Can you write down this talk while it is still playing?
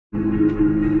Hello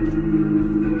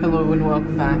and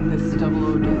welcome back. This is Double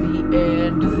O Debbie,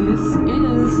 and this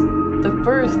is the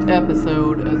first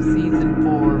episode of Season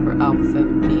 4 for Alpha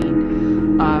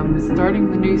 17. I'm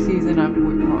starting the new season.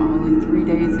 We're only 3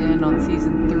 days in on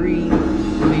Season 3.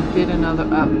 We did another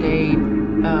update.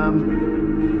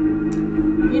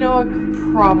 I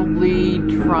could probably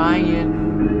try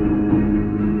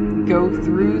and go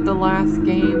through the last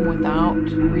game without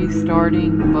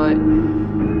restarting, but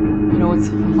it's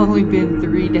only been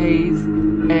 3 days,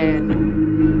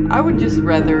 and I would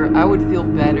feel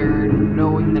better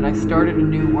knowing that I started a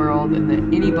new world and that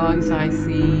any bugs I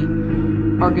see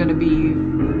are going to be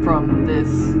from this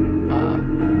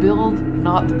build,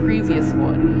 not the previous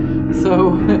one.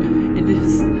 So,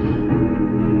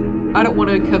 I don't want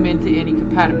to come into any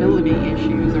compatibility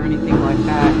issues or anything like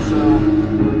that, so,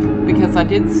 because I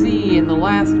did see in the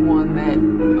last one that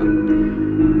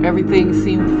everything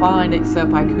seemed fine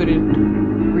except I couldn't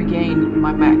regain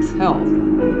my max health.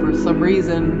 For some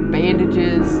reason,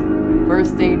 bandages,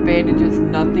 first aid bandages,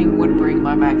 nothing would bring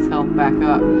my max health back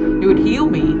up. It would heal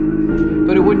me,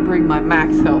 but it wouldn't bring my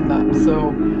max health up,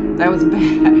 so that was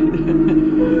bad.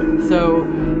 So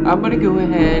I'm going to go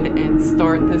ahead and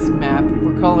start this map.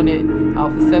 We're calling it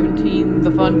Alpha 17,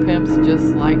 the Fun Pimps,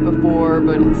 just like before,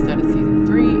 but instead of Season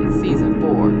 3, it's Season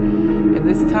 4. And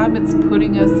this time it's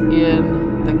putting us in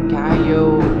the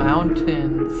Gallo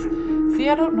Mountains. See,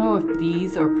 I don't know if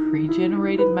these are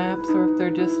pre-generated maps or if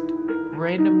they're just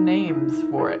random names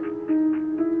for it.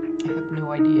 I have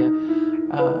no idea.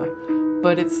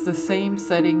 But it's the same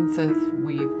settings as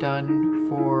we've done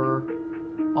for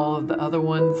all of the other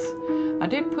ones. I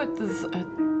did put this,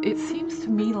 it seems to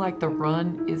me like the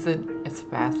run isn't as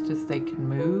fast as they can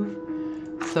move.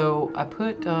 So I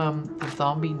put the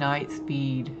zombie night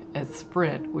speed as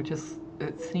sprint, which is,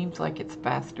 it seems like it's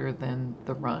faster than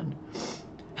the run.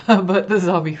 But the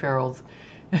zombie ferals,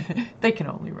 they can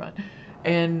only run.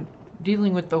 And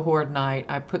dealing with the horde night,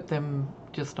 I put them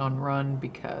just on run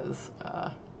because,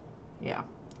 yeah.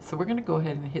 So we're going to go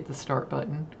ahead and hit the start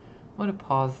button. I'm going to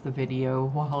pause the video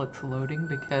while it's loading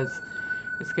because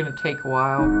it's going to take a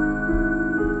while.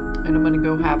 And I'm going to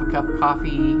go have a cup of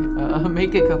coffee,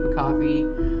 make a cup of coffee,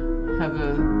 have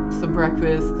some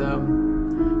breakfast,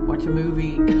 watch a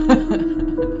movie.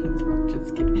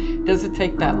 Just kidding. It doesn't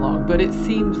take that long, but it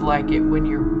seems like it when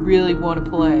you really want to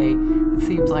play. It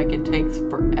seems like it takes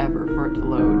forever for it to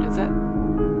load. Does that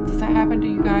happen to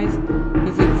you guys?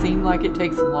 Does it seem like it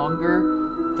takes longer?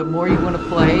 The more you want to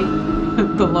play,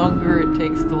 the longer it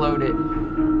takes to load it.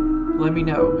 Let me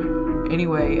know.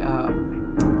 Anyway,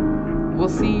 we'll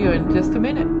see you in just a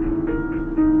minute.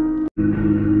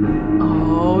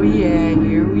 Oh yeah,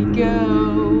 here we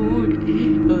go.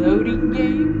 Loading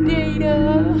game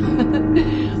data.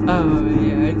 Oh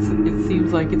yeah, it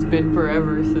seems like it's been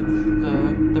forever since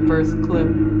the first clip.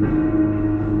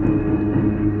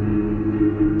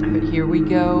 But here we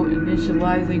go,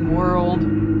 initializing world.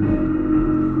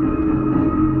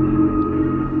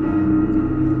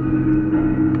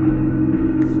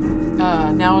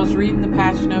 Now I was reading the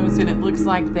patch notes and it looks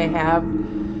like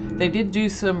they did do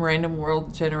some random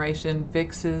world generation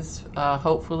fixes.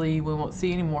 Hopefully we won't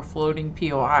see any more floating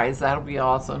POIs. That'll be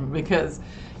awesome because,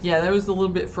 yeah, that was a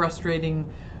little bit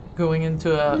frustrating going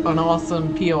into an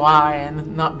awesome POI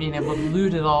and not being able to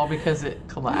loot it all because it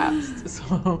collapsed.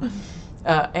 So,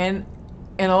 and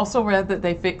also read that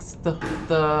they fixed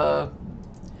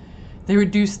they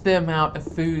reduced the amount of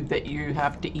food that you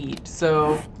have to eat.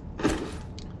 So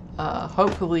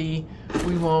hopefully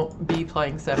we won't be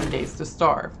playing 7 days to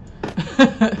starve.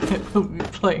 We'll be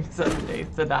playing 7 days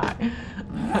to die.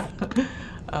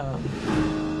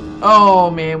 Oh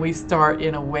man, we start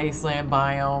in a wasteland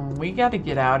biome. We got to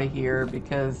get out of here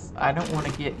because I don't want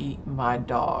to get eaten by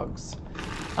dogs.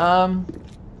 And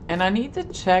I need to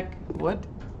check what,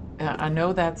 I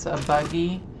know that's a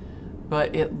buggy,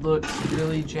 but it looks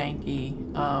really janky.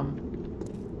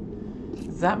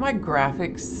 Is that my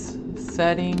graphics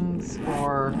settings,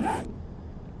 or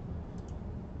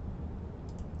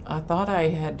I thought I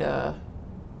had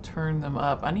turned them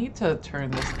up. I need to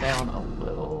turn this down a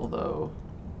little though.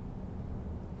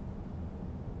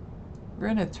 We're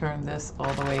gonna turn this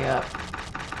all the way up.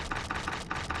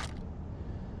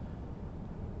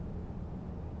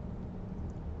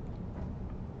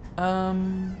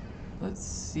 Let's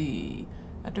see.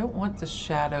 I don't want the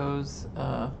shadows,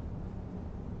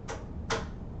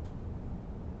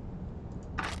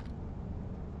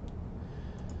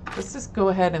 let's just go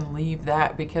ahead and leave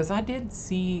that because I did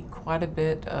see quite a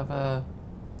bit of a...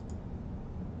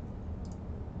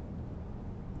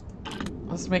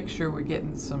 Let's make sure we're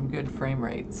getting some good frame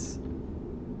rates.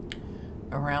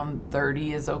 around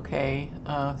 30 is okay.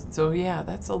 So yeah,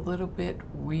 that's a little bit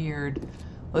weird.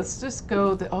 Let's just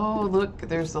go, oh look,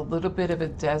 there's a little bit of a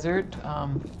desert.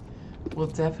 We'll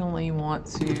definitely want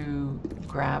to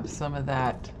grab some of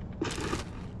that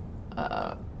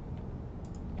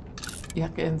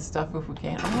yucca and stuff if we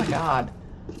can. Oh my god,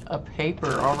 a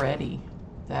paper already.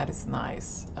 That is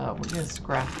nice. We're gonna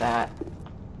scrap that.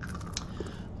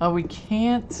 We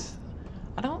can't,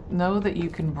 I don't know that you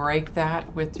can break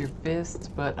that with your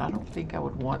fist, but I don't think I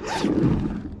would want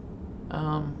to.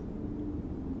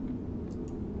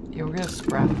 Yeah, we're gonna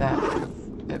scrap that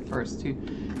at first too.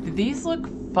 Do these look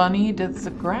funny? Does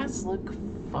the grass look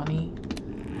funny?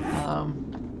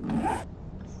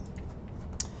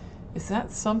 Is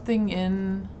that something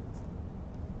in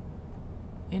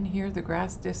here? The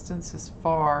grass distance is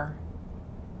far.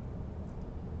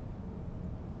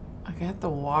 I got the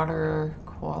water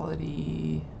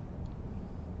quality.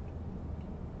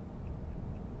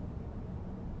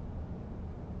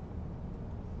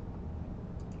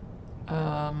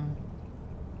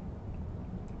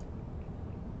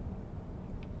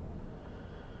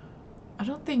 I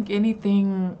don't think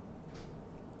anything,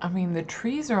 I mean, the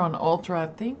trees are on ultra. I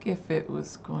think if it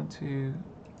was going to,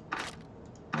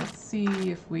 let's see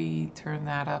if we turn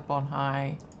that up on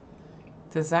high.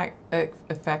 Does that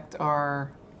affect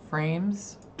our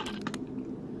frames?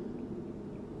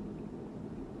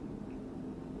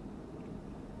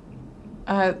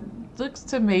 Looks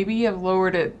to maybe have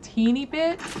lowered a teeny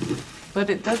bit, but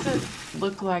it doesn't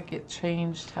look like it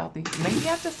changed how these, maybe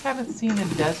I just haven't seen a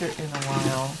desert in a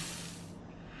while.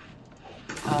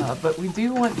 But we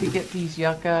do want to get these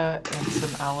yucca and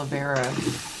some aloe vera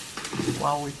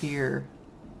while we're here.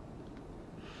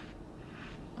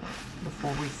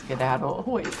 Before we skedaddle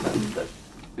away from the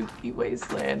spooky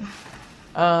wasteland.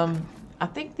 I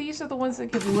think these are the ones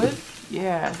that give wood.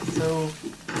 Yeah, so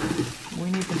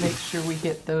we need to make sure we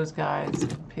hit those guys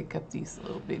and pick up these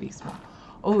little bitty small.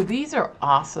 Oh, these are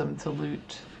awesome to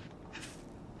loot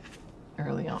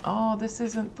early on. Oh, this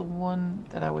isn't the one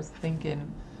that I was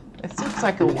thinking. It looks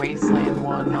like a wasteland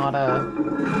one, not a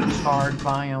hard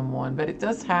biome one, but it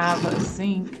does have a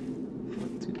sink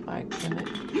with 2 pipes in it.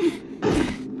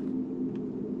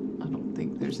 I don't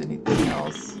think there's anything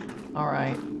else. All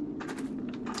right.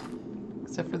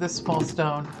 Except for this small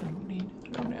stone. I don't need.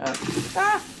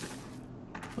 Ah!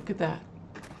 Look at that.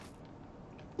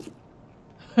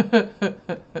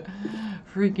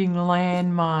 Freaking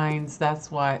landmines.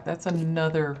 That's why. That's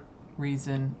another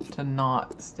reason to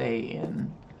not stay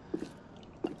in.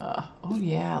 Oh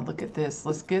yeah, look at this.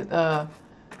 Let's get,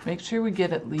 make sure we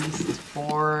get at least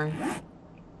four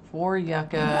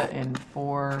yucca and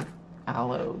 4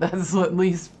 aloe. That's at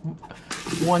least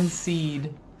 1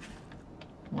 seed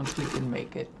once we can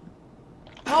make it.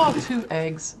 Oh, 2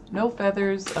 eggs. No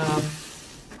feathers.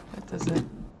 That doesn't,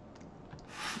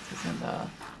 yeah,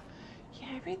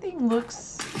 everything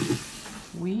looks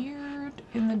weird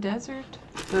in the desert.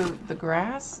 The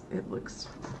grass, it looks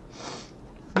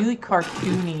really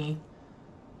cartoony.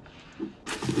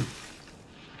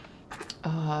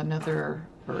 Another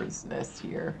bird's nest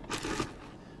here.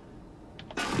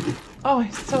 Oh,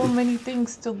 so many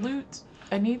things to loot.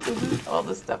 I need to loot all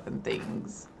the stuff and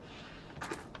things.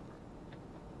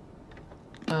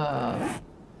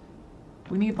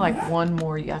 We need like 1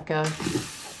 more yucca.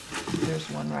 There's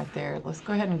one right there. Let's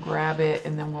go ahead and grab it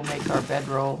and then we'll make our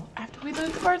bedroll after we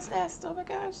loot the bird's nest. Oh my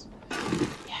gosh.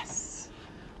 Yes.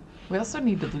 We also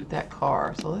need to loot that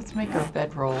car, so let's make our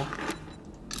bedroll.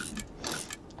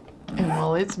 And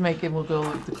while it's making, we'll go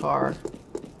loot the car.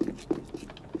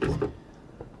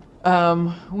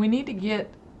 We need to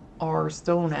get our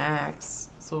stone axe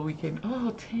so we can,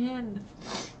 oh,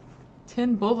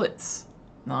 10 bullets.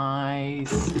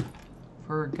 Nice.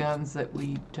 For guns that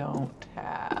we don't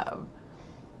have.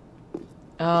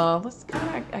 Let's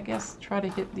kind of, I guess, try to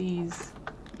hit these.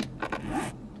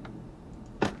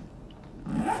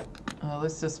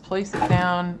 Let's just place it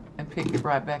down and pick it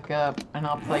right back up, and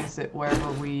I'll place it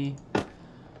wherever we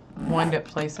wind up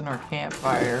placing our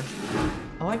campfire.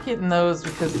 I like hitting those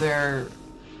because they're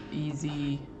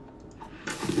easy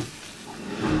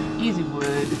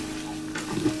wood.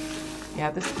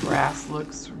 Yeah, this grass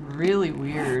looks really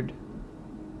weird.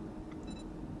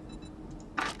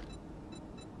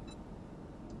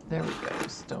 There we go,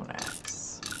 stone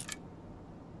axe.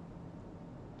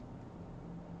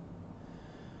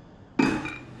 There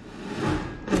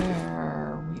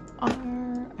we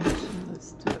are. Actually,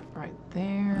 let's do it right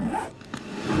there.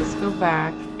 Let's go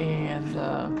back and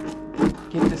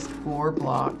get this 4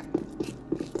 block.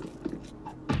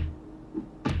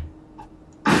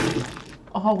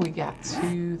 Oh, we got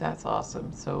 2. That's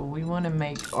awesome. So we want to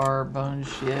make our bone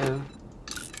shiv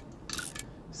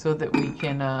so that we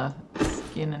can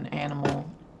skin an animal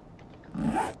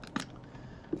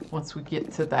once we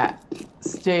get to that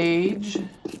stage.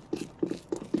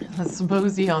 Let's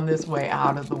mosey on this way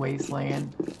out of the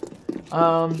wasteland.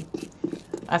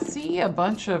 I see a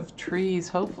bunch of trees.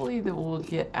 Hopefully that we'll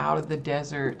get out of the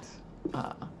desert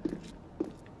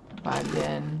by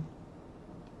then.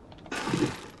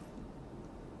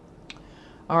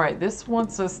 Alright, this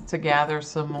wants us to gather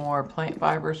some more plant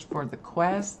fibers for the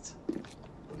quest,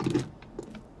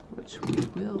 which we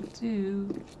will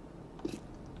do.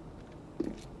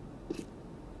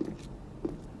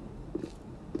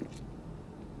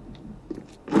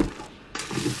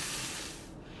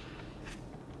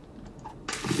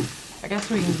 I guess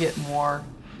we can get more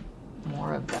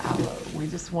of the aloe. We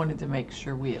just wanted to make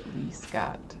sure we at least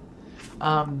got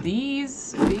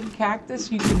these big cactus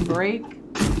you can break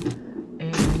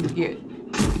and get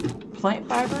plant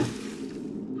fiber.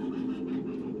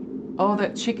 Oh,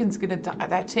 that chicken's gonna die.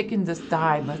 That chicken just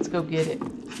died. Let's go get it.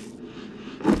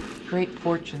 Great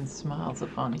fortune smiles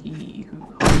upon he who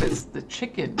harvests the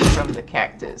chicken from the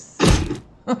cactus.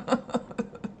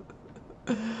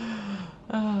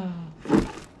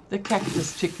 The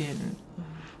cactus chicken.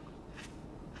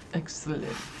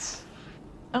 Excellent.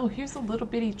 Oh, here's a little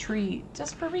bitty tree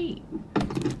just for me.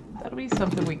 That'll be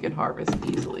something we could harvest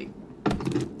easily.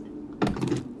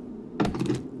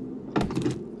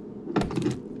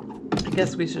 I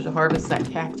guess we should harvest that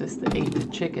cactus that ate the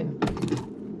chicken.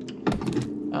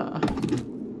 A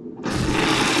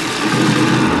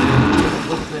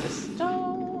little bit of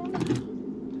stone.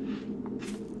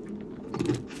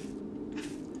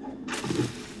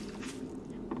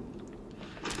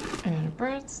 And a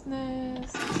bird's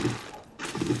nest.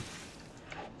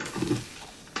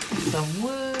 Some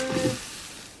wood.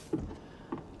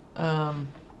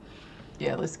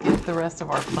 Yeah, let's get the rest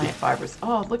of our plant fibers.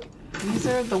 Oh, look, these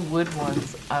are the wood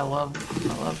ones. I love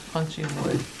punching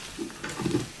wood.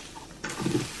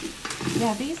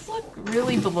 Yeah, these look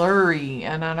really blurry,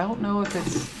 and I don't know if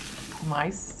it's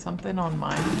something on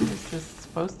my end. Is this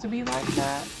supposed to be like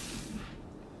that?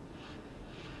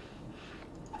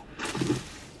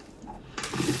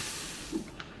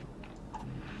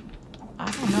 I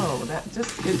don't know.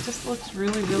 It just looks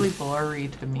really, really blurry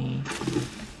to me.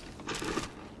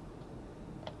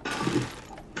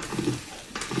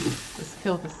 Let's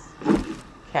kill this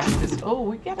cactus. Oh,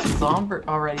 we got a zombie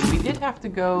already. We did have to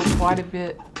go quite a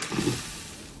bit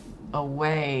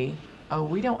away. Oh,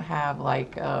 we don't have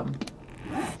like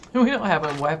we don't have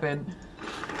a weapon.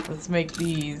 Let's make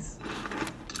these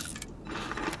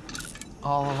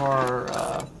all of our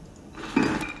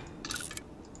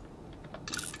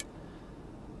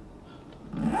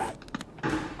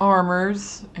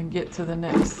armors and get to the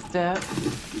next step.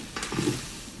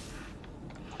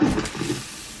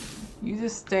 You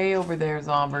just stay over there,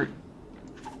 Zombert.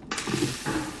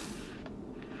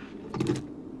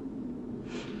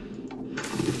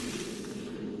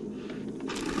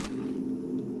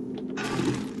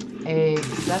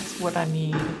 Eggs, that's what I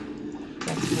need.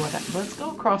 Let's go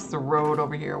across the road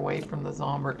over here away from the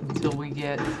Zombert until we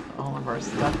get all of our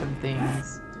stuff and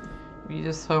things. If you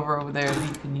just hover over there,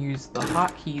 you can use the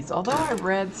hotkeys. Although I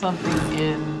read something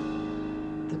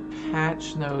in the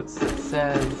patch notes that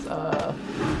says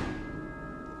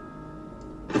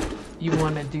you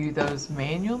want to do those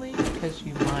manually because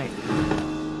they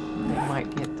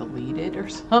might get deleted or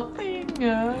something.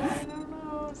 I don't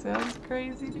know. Sounds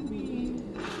crazy to me.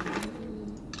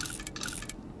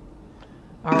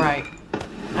 All right,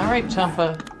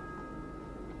 Chumpa.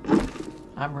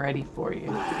 I'm ready for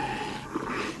you.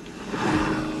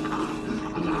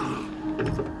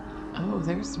 Oh,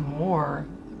 there's more.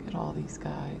 Look at all these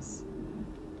guys.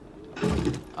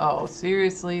 Oh,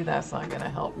 seriously? That's not gonna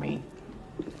help me.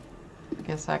 I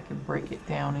guess I can break it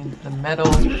down into the metal.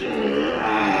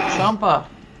 Chumpa!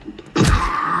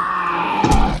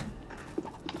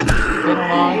 It's been a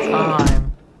long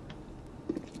time.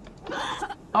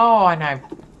 Oh, and I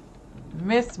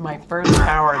missed my first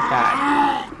power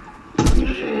attack.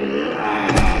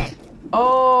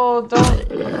 Oh, don't,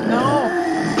 no.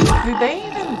 Dude, they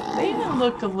even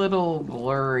looked a little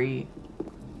blurry.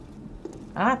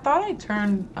 And I thought I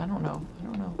turned, I don't know.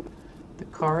 The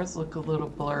cars look a little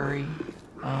blurry.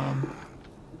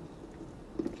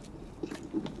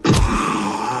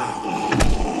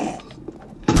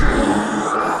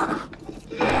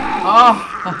 Oh,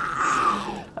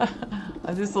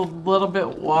 I'm just a little bit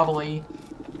wobbly.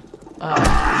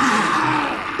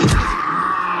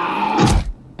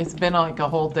 It's been like a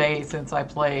whole day since I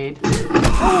played.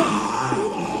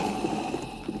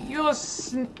 You You a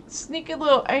sneaky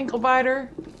little ankle biter.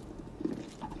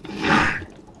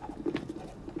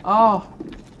 Oh,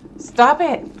 stop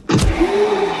it.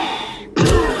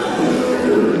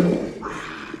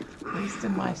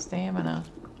 Wasting my stamina.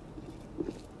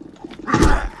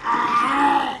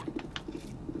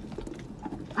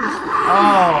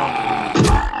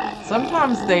 Oh.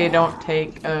 Sometimes they don't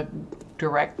take a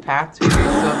direct path to you,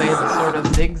 so they sort of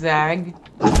zigzag.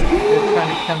 They're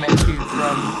trying to come at you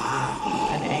from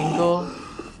an angle.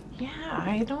 Yeah,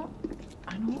 I don't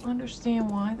understand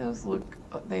why those look,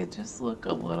 they just look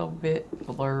a little bit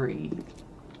blurry.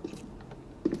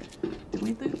 Did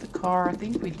we loot the car? I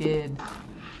think we did.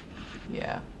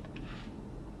 Yeah.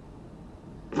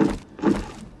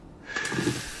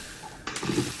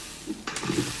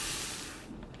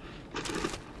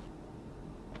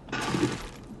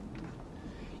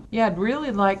 Yeah, I'd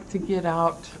really like to get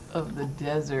out of the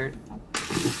desert.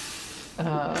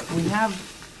 We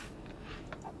have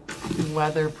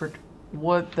weather for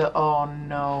what the, oh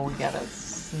no, we got a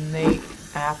snake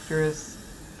after us.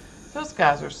 Those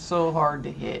guys are so hard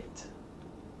to hit.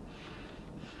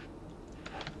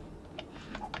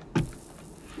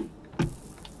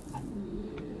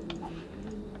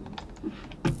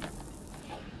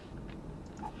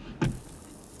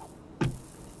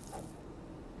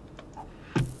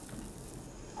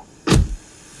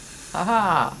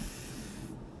 Haha!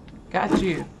 Got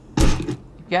you. You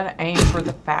gotta aim for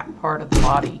the fat part of the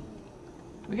body.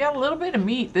 We got a little bit of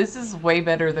meat. This is way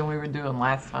better than we were doing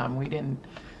last time. We didn't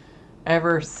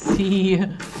ever see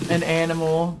an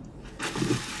animal.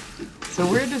 So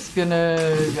we're just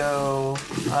gonna go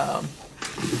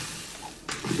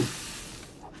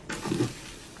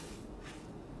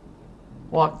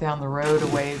walk down the road a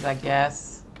ways, I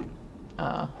guess.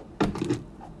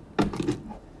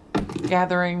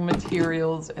 Gathering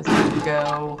materials as we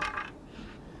go.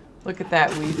 Look at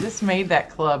that, we just made that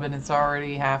club and it's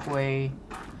already halfway.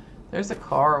 There's a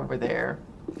car over there.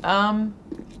 The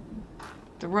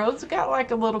road's got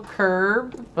like a little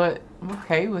curb, but I'm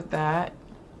okay with that.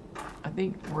 I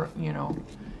think we're, you know,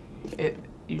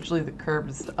 usually the curb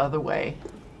is the other way.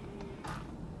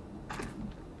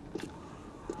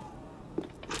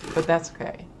 But that's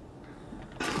okay.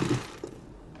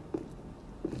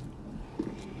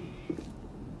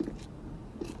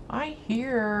 I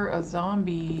hear a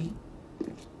zombie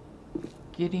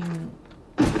getting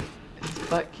his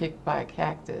butt kicked by a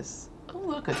cactus. Oh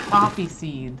look, a coffee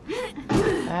seed.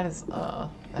 That is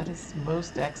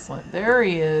most excellent. There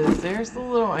he is. There's the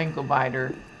little ankle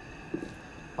biter.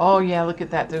 Oh yeah, look at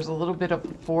that. There's a little bit of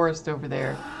a forest over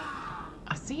there.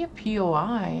 I see a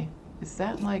POI. Is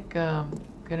that like gonna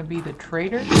be the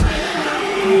trader?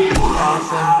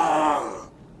 Awesome.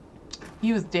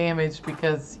 He was damaged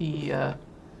because he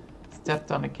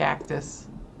stepped on a cactus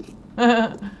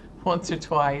once or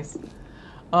twice.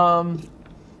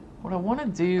 What I want to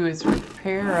do is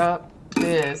repair up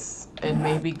this and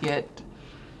maybe get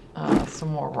some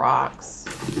more rocks.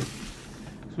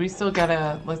 We still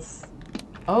gotta,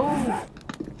 oh,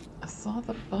 I saw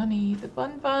the bunny. The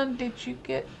bun, did you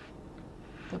get,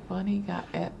 the bunny got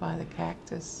ate by the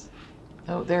cactus.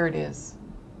 Oh, there it is.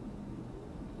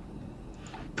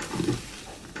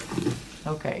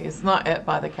 Okay, it's not ate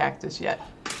by the cactus yet.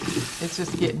 It's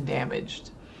just getting damaged.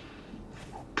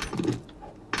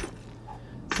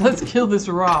 So let's kill this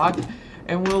rock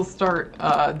and we'll start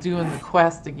doing the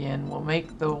quest again. We'll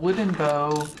make the wooden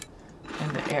bow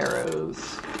and the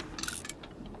arrows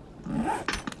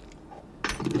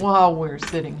while we're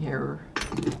sitting here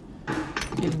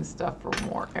getting stuff for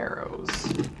more arrows.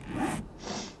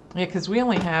 Yeah, because we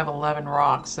only have 11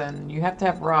 rocks, and you have to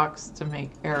have rocks to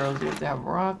make arrows. You have to have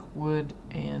rock, wood,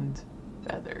 and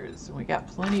feathers. And we got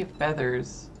plenty of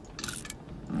feathers.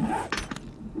 Yeah,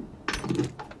 we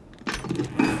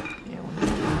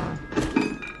have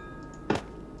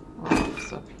more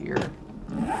rocks up here.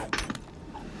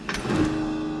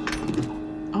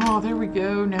 Oh, there we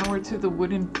go. Now we're to the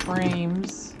wooden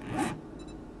frames.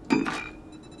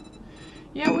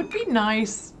 Yeah, it would be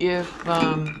nice if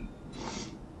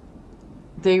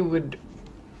they would,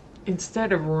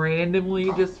 instead of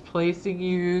randomly just placing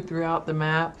you throughout the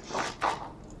map,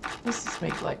 let's just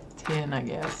make like 10, I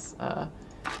guess,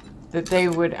 that they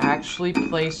would actually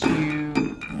place you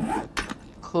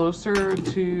closer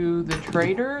to the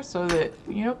trader so that,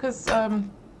 you know, because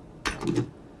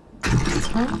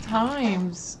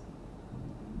sometimes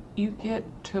you get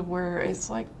to where it's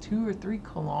like 2 or 3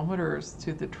 kilometers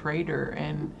to the trader,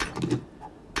 and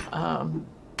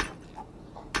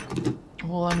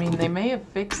well, I mean, they may have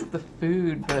fixed the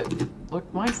food, but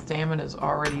look, my stamina's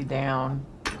already down.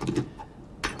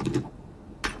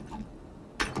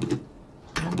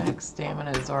 I'm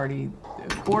stamina is already a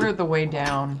quarter of the way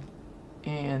down,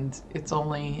 and it's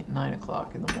only 9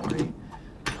 o'clock in the morning.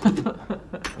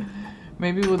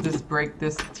 Maybe we'll just break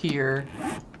this tier.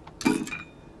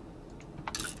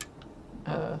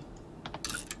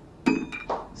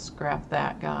 Scrap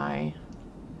that guy.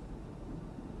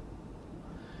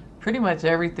 Pretty much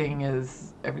everything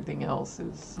else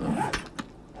is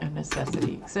a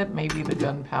necessity, except maybe the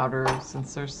gunpowder,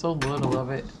 since there's so little of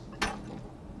it.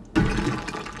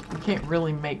 We can't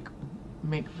really make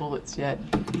bullets yet.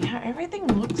 Yeah, everything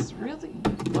looks really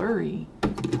blurry.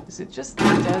 Is it just the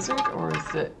desert, or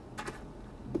is it...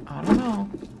 I don't know.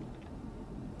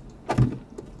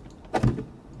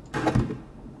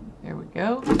 There we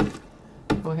go.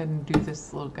 Go ahead and do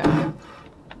this little guy.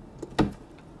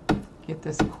 Get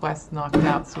this quest knocked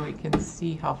out so we can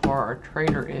see how far our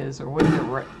trader is, or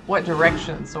what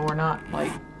direction, so we're not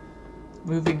like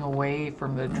moving away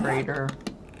from the trader.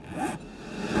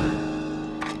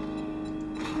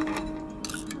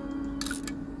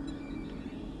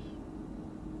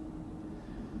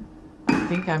 I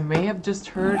think I may have just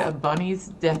heard a bunny's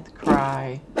death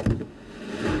cry.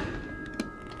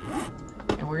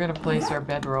 And we're gonna place our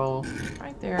bedroll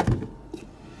right there.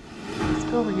 Let's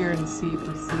go over here and see if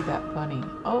we see that bunny.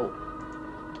 Oh!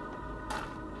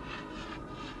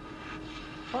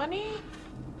 Bunny?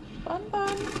 Bun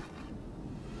bun?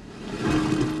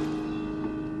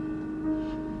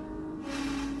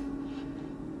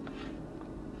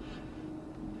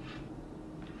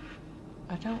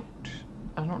 I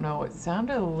don't know. It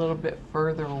sounded a little bit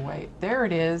further away. There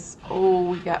it is. Oh,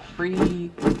 we got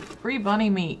free bunny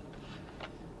meat.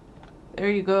 There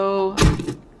you go.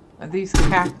 These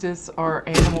cactus are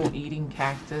animal-eating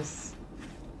cactus.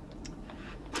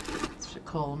 Should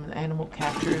call them animal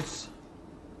catchers.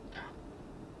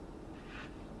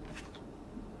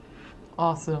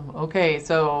 Awesome. Okay,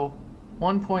 so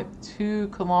 1.2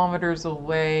 kilometers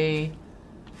away,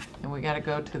 and we gotta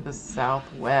go to the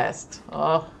southwest.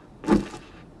 Oh.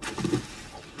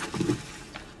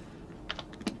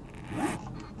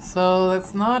 So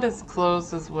that's not as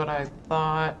close as what I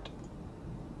thought,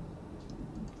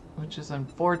 which is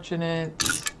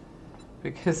unfortunate,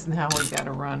 because now we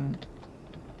gotta run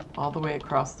all the way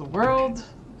across the world,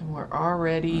 and we're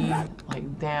already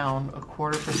like down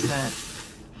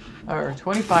 0.25%, or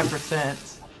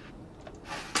 25%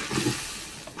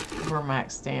 of our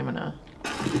max stamina.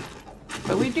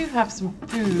 But we do have some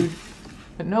food,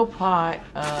 but no pot,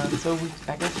 so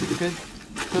I guess we could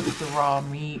cook the raw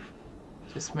meat,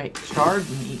 just make charred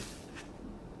meat,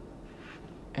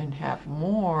 and have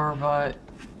more, but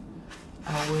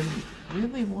I wouldn't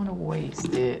really want to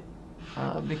waste it,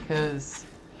 because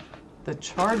the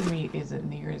charred meat isn't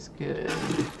near as good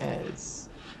as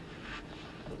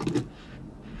the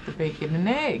bacon and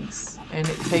eggs, and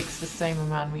it takes the same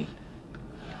amount of meat.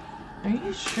 Are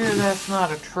you sure that's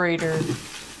not a traitor?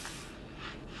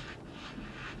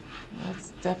 That's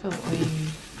definitely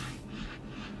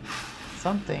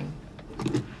something.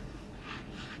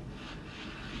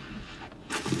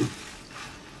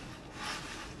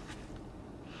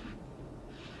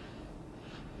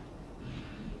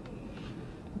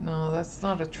 No, that's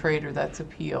not a trader, that's a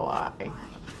POI.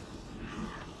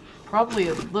 Probably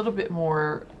a little bit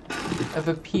more of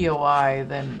a POI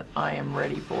than I am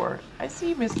ready for. I see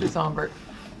you, Mr. Zombert.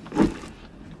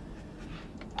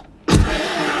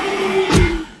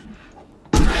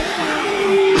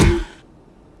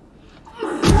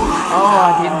 Oh,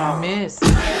 I didn't miss. I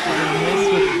didn't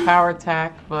miss with the power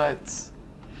attack, but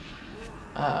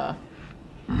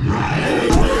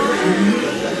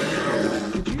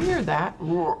did you hear that?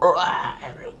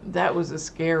 That was a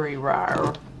scary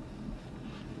roar.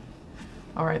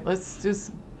 Alright, let's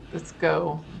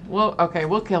go. Well, okay,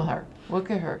 we'll kill her. We'll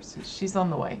kill her. So she's on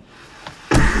the way.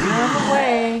 You're on the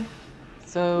way.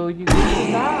 So you get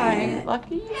to die.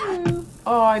 Lucky you.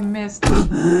 Oh, I missed.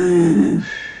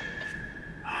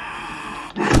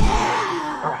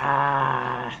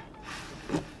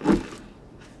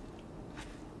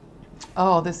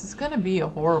 Oh, this is going to be a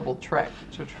horrible trek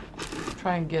to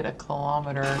try and get a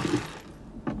kilometer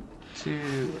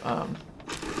to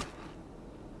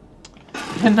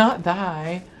and not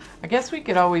die. I guess we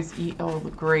could always eat, oh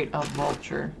great, a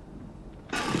vulture.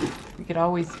 We could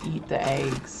always eat the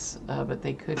eggs, but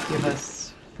they could give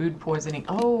us food poisoning.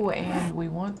 Oh, and we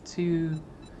want to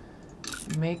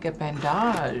make a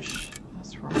bandage.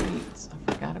 That's right,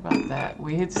 I forgot about that.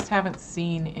 We just haven't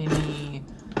seen any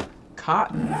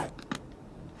cotton.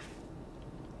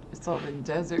 It's all been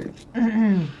desert.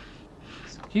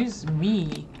 Excuse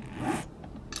me.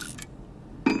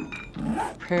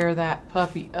 Prepare that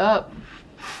puppy up.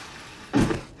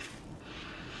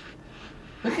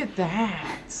 Look at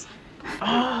that.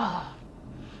 Oh.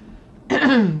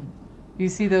 You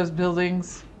see those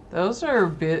buildings? Those are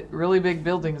really big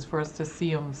buildings for us to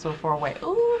see them so far away. Ooh,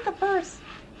 look, a purse.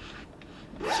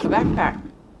 A backpack.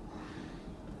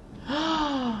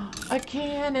 A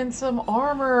can and some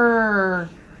armor.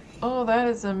 Oh, that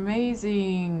is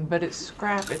amazing. But it's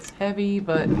scrap. It's heavy,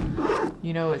 but,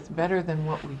 you know, it's better than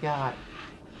what we got.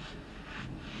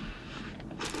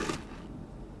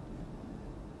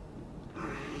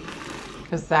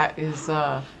 Because that is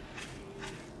a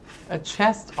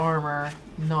chest armor,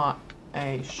 not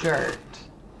a shirt.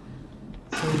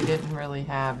 So we didn't really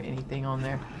have anything on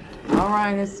there.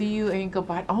 Alright, I see you, ankle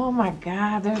bite. Oh my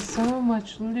god, there's so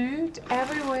much loot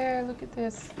everywhere. Look at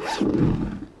this.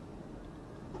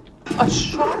 A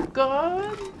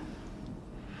shotgun?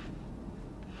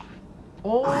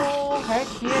 Oh, heck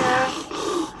yeah.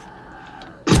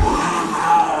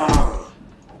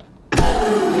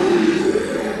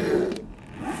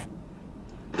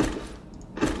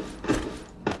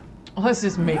 Let's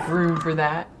just make room for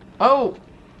that. Oh!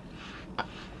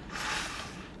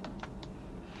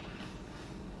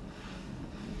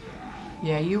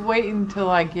 Yeah, you wait until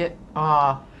I get...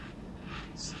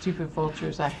 stupid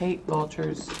vultures. I hate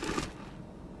vultures.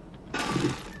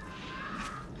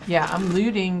 Yeah, I'm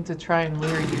looting to try and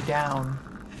lure you down.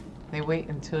 They wait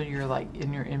until you're, like,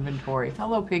 in your inventory.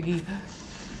 Hello, piggy.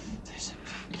 There's a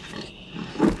piggy.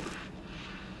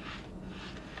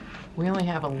 We only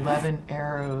have 11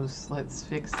 arrows. Let's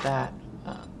fix that.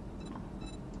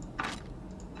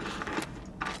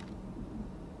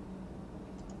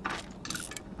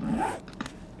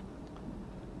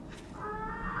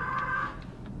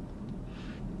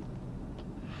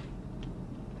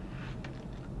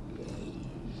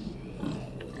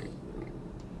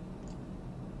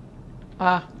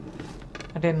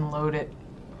 I didn't load it.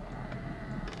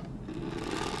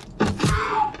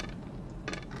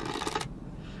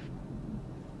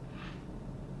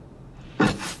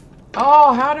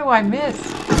 Oh, how do I miss?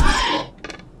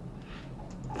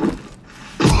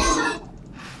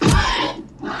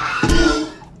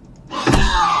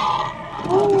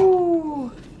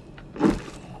 Ooh.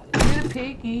 You're a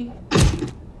piggy.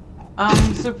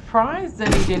 I'm surprised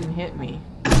that he didn't hit me.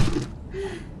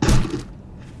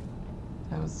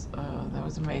 That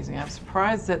was amazing. I'm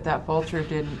surprised that that vulture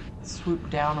didn't swoop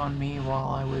down on me while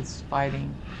I was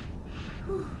fighting.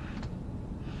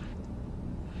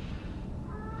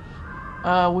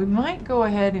 We might go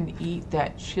ahead and eat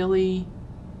that chili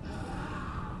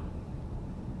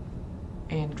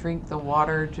and drink the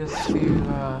water just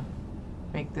to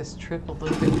make this trip a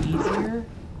little bit easier.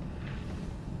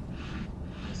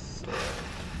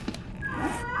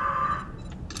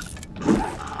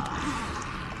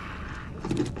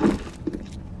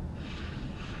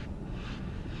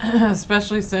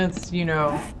 Especially since, you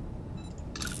know,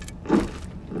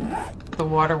 the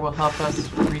water will help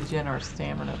us regen our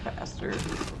stamina faster,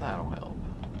 so that'll help.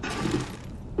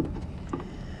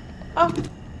 Oh,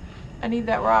 I need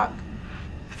that rock,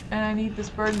 and I need this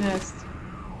bird nest,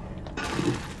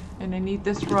 and I need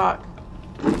this rock,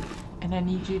 and I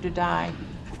need you to die.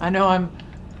 I know I'm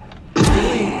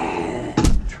really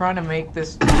trying to make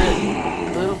this trip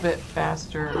a little bit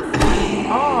faster.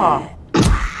 Oh!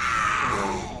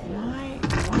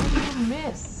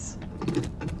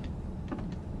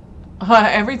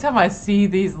 Every time I see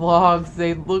these logs,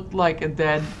 they look like a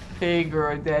dead pig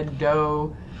or a dead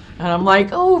doe. And I'm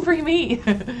like, oh, free meat!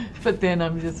 But then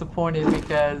I'm disappointed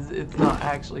because it's not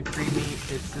actually free meat.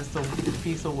 It's just a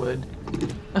piece of wood.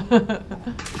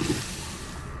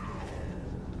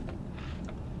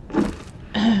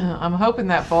 I'm hoping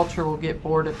that vulture will get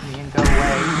bored of me and go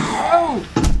away. Oh!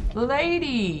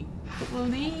 Lady!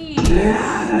 Please!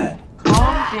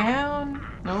 Calm down.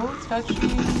 No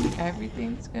touching.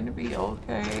 Everything's gonna be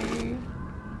okay.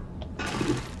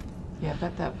 Yeah, I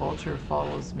bet that vulture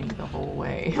follows me the whole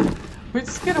way. We're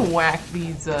just gonna whack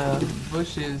these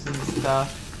bushes and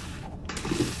stuff.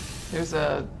 There's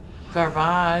a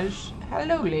garbage.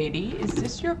 Hello, lady. Is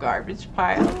this your garbage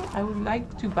pile? I would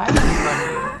like to buy it from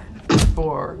you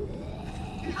for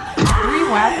 3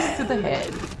 whacks to the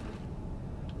head.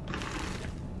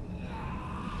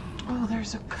 Oh,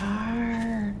 there's a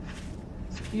car.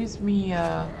 Excuse me,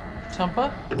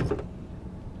 Chumpa.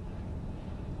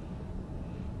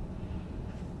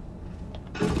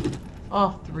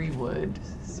 Oh, 3 wood.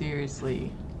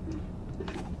 Seriously.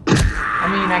 I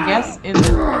mean, I guess in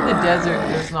the desert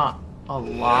there's not a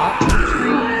lot of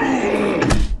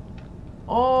trees.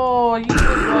 Oh, you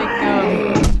look like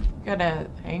got a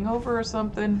hangover or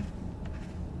something.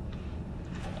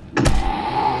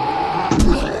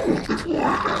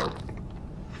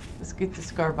 This Let's get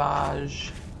this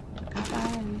garbage.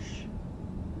 Garbage.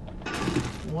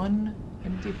 1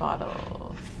 empty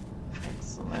bottle.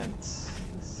 Excellent.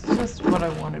 This is just what I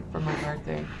wanted for my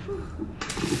birthday.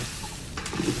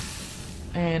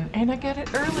 And I get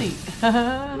it early.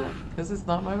 Because it's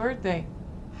not my birthday.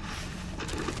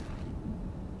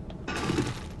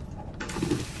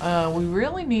 We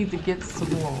really need to get some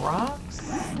more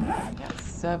rocks. I got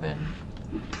 7.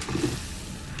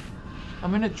 I'm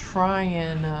gonna try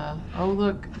and, oh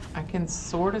look, I can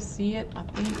sort of see it, I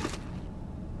think.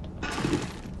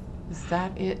 Is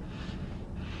that it?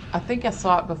 I think I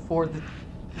saw it before the,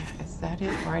 is that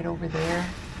it right over there?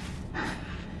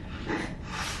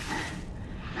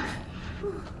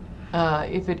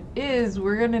 If it is,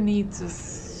 we're gonna need to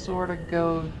sort of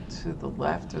go to the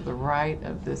left or the right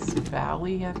of this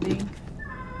valley, I think.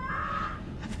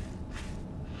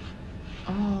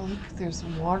 Oh, look, there's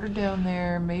water down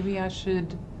there. Maybe I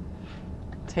should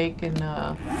take in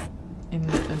the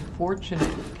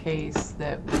unfortunate case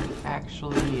that we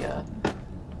actually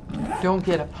don't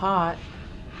get a pot.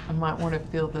 I might want to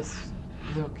fill this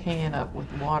little can up with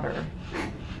water.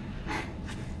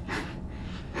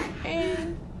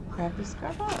 And grab this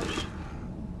garbage.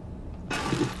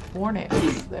 4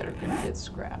 nails that are gonna get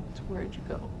scrapped. Where'd you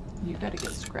go? You gotta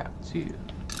get scrapped too.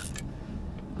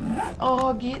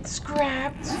 Oh, get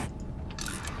scrapped.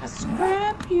 I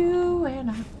scrap you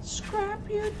and I scrap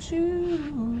you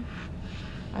too.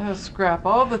 I gotta scrap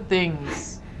all the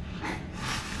things.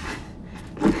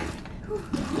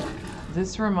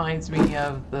 This reminds me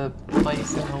of the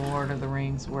place in The Lord of the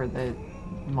Rings where the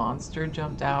monster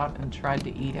jumped out and tried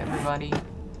to eat everybody.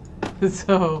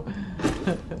 So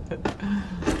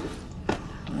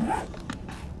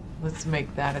let's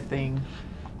make that a thing.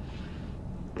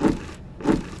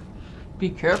 Be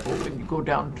careful when you go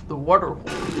down to the water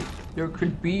hole. There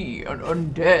could be an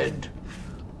undead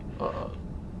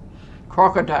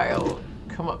crocodile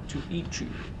come up to eat you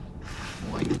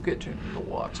while you get in the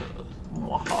water.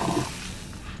 Mwaha.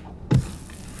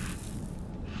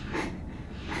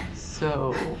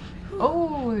 So,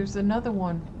 oh, there's another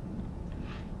one.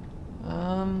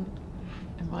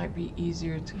 It might be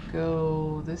easier to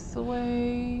go this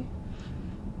way.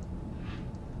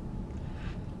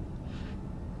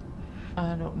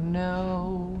 I don't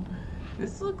know.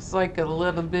 This looks like a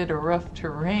little bit of rough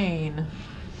terrain.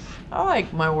 I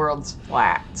like my worlds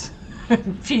flat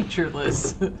and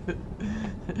featureless.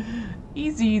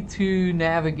 Easy to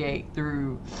navigate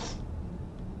through.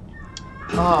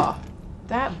 Ah,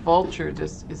 that vulture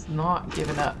just is not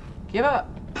giving up. Give up!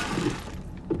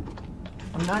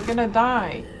 I'm not gonna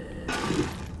die.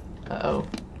 Uh-oh.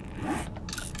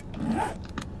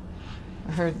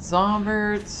 I heard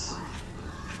zombies.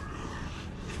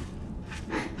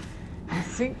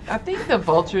 I think the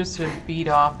vultures should feed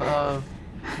off of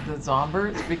the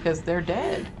zombies because they're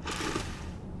dead.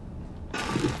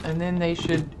 And then they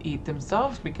should eat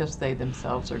themselves because they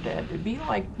themselves are dead. It'd be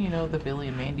like, you know, the Billy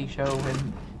and Mandy show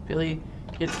when Billy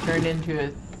gets turned into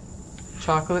a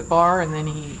chocolate bar and then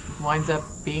he winds up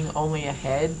being only a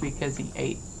head because he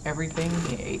ate everything.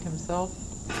 He ate himself.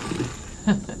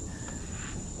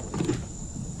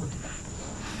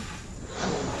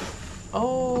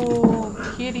 Oh,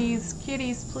 kitties,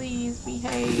 kitties, please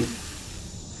behave.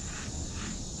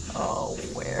 Oh,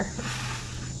 where?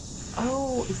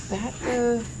 Oh, is that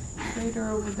the crater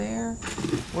over there?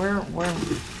 We're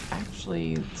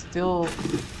actually still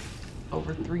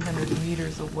over 300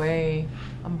 meters away.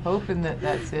 I'm hoping that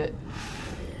that's it.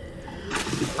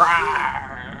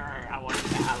 I want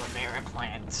the aloe vera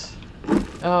plant.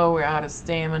 Oh, we're out of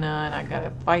stamina and I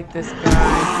gotta fight this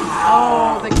guy.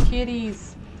 Oh, the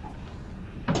kitties.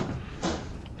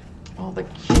 Oh, the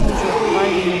kitties are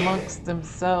fighting amongst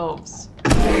themselves. I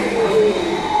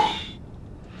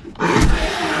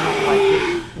don't like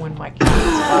it when my kitties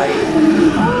fight.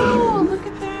 Oh, look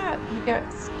at that. We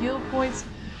got skill points.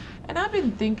 And I've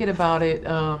been thinking about it,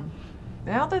 now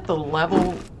that the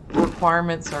level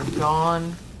requirements are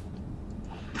gone,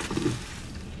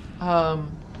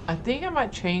 I think I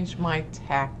might change my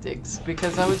tactics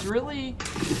because I was really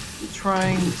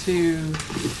trying to,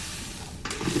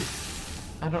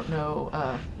 I don't know,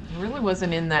 really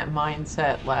wasn't in that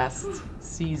mindset last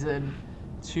season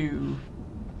to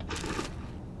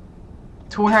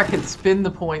where I could spend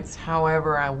the points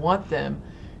however I want them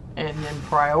and then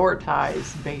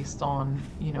prioritize based on,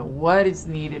 you know, what is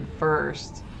needed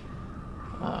first.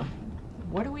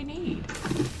 What do we need?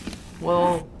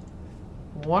 Well,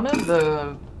 one of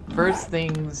the first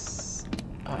things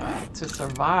to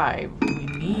survive we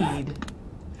need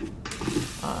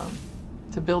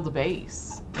to build a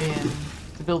base. And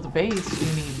to build a base,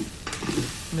 you need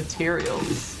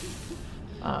materials.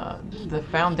 the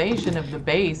foundation of the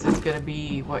base is going to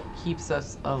be what keeps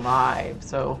us alive.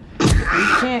 So if we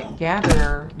can't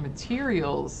gather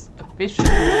materials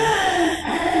efficiently,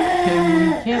 then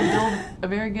we can't build a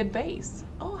very good base.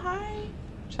 Oh, hi,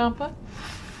 Champa.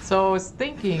 So I was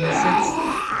thinking, since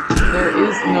there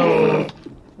is no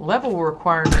level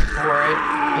requirement for it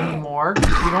anymore, you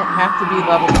don't have to be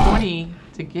level 20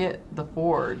 to get the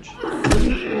forge.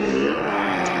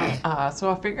 So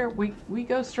I figure we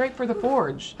go straight for the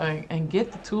forge and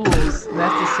get the tools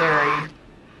necessary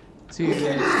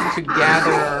to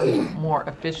gather more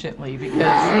efficiently, because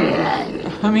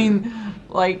I mean,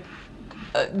 like,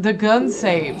 the gun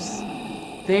saves,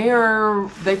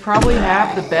 they probably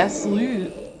have the best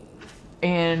loot,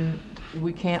 and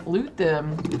we can't loot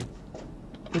them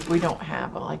if we don't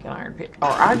have like an iron pick, or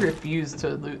I refuse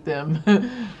to loot them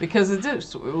because it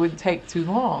would take too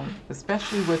long,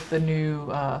 especially with the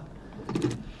new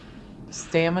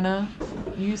stamina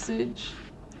usage.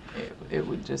 It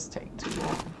would just take too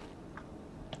long,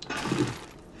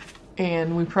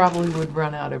 and we probably would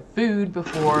run out of food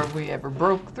before we ever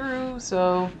broke through.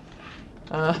 So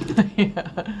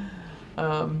yeah.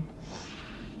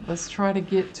 Let's try to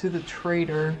get to the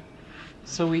trader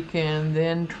so we can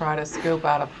then try to scope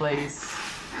out a place,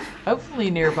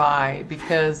 hopefully nearby,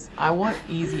 because I want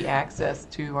easy access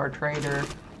to our trader.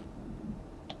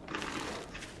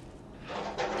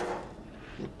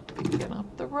 Picking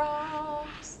up the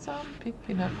rocks, I'm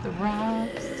picking up the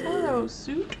rocks. Hello,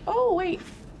 suit. Oh, wait.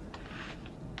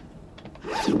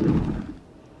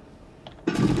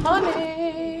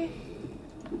 Honey.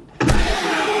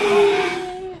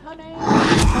 Honey.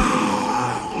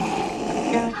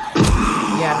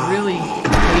 Yeah, I really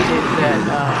hated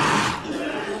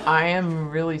that I am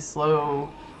really slow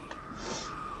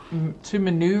to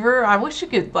maneuver. I wish you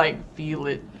could like feel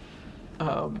it,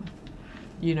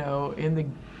 you know, in the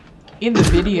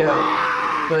video.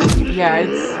 But yeah,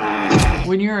 it's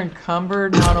when you're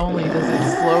encumbered, not only does it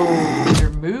slow your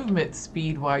movement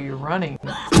speed while you're running,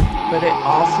 but it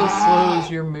also slows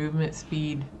your movement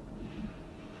speed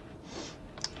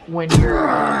when you're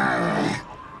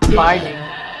fighting.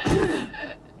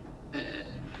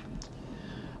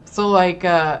 So like,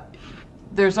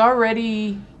 there's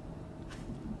already,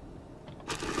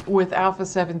 with Alpha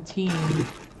 17,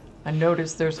 I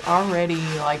noticed there's already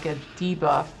like a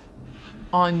debuff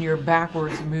on your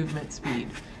backwards movement speed.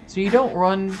 So you don't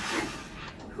run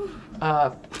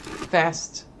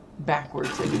fast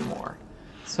backwards anymore.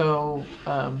 So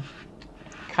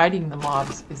kiting the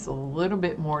mobs is a little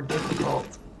bit more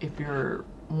difficult if you're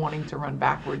wanting to run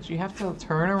backwards. You have to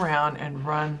turn around and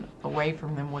run away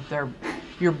from them with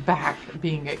your back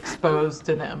being exposed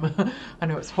to them. I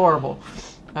know it's horrible.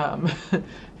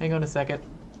 Hang on a second.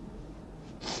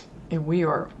 And we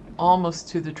are almost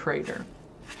to the trader.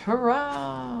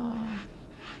 Hurrah!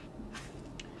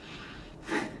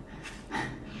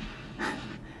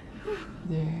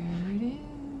 There it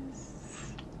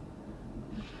is.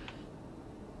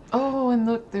 Oh, and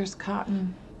look, there's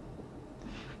cotton.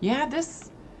 Yeah,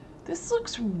 this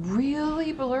looks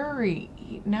really blurry.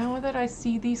 Now that I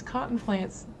see these cotton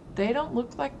plants, they don't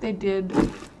look like they did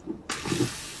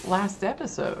last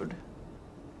episode.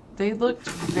 They looked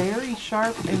very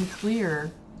sharp and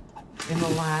clear in the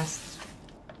last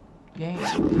game.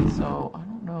 So I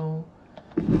don't know.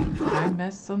 Did I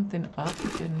mess something up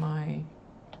in my...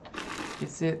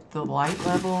 Is it the light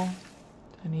level?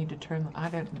 I need to turn... I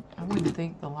wouldn't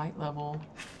think the light level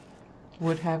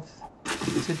would have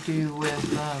to do with,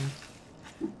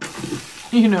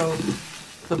 you know,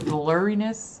 the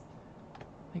blurriness.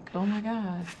 Like, oh my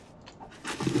god.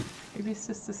 Maybe it's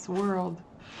just this world.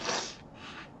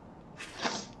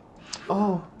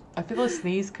 Oh, I feel a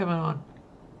sneeze coming on.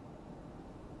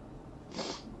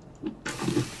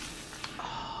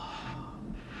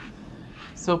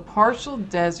 So partial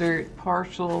desert,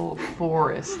 partial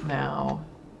forest now.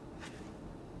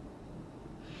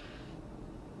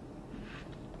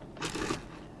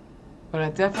 But I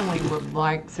definitely would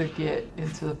like to get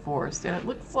into the forest. And it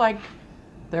looks like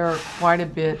there are quite a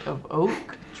bit of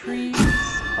oak trees.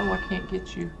 Oh, I can't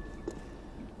get you.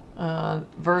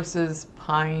 Versus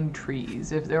pine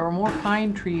trees. If there were more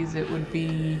pine trees, it would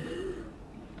be...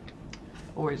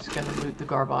 Oh, we're just going to loot the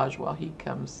garbage while he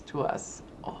comes to us.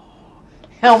 Oh,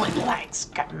 helmet light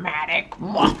schematic.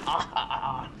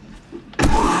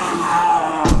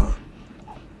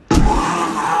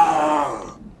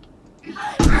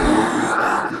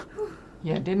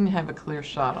 Yeah, didn't have a clear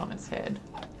shot on his head.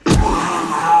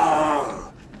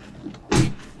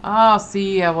 Oh,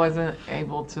 see, I wasn't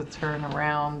able to turn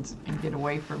around and get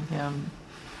away from him.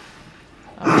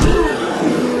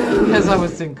 because I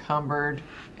was encumbered,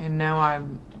 and now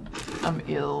I'm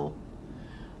ill.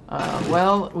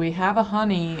 Well, we have a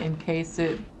honey in case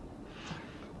it...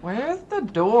 Where's the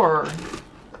door?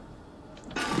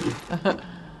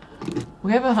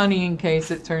 We have a honey in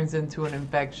case it turns into an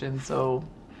infection, so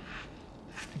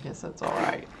I guess that's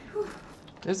alright.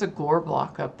 There's a gore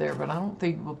block up there, but I don't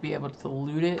think we'll be able to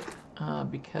loot it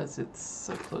because it's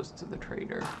so close to the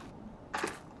trader.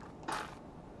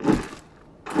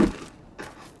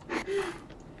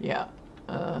 Yeah.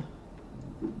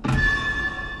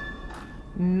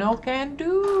 No can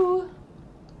do.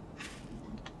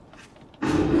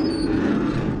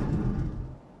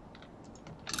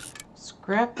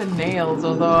 Scrap the nails,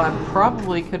 although I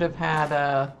probably could have had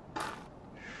a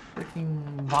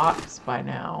freaking box by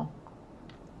now.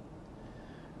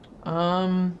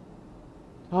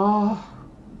 Oh.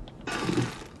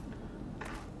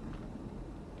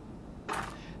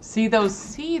 See, those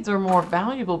seeds are more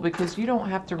valuable because you don't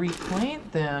have to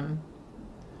replant them.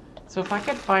 So if I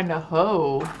could find a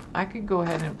hoe, I could go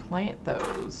ahead and plant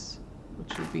those,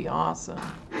 which would be awesome.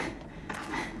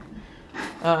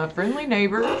 Friendly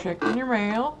neighbor, checking your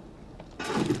mail.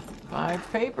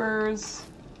 5 papers.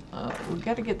 We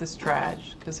got to get this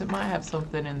trash because it might have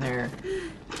something in there.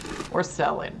 Or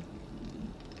selling.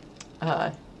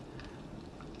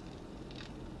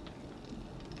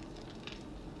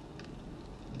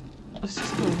 Let's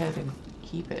just go ahead and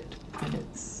keep it in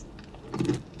its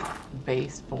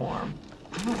base form.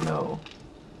 I don't know.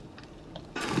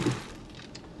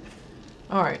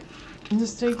 Alright,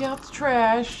 let's take out the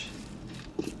trash.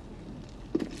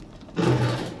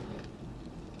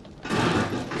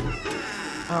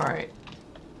 Alright.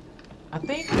 I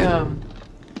think,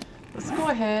 let's go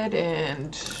ahead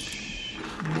and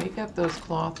make up those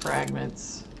cloth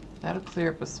fragments. That'll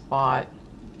clear up a spot.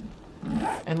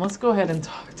 And let's go ahead and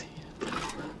talk to him.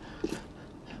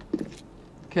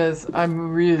 Because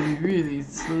I'm really, really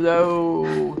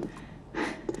slow.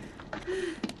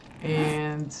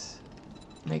 And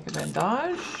make a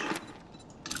bandage.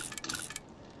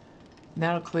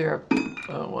 That'll clear up,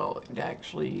 well,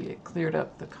 it cleared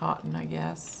up the cotton, I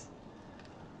guess.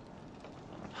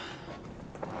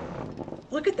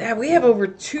 Look at that, we have over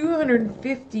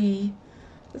 250.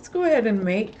 Let's go ahead and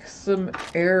make some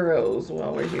arrows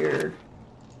while we're here.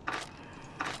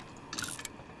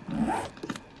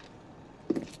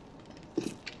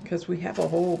 Because we have a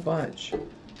whole bunch.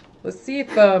 Let's see if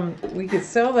we can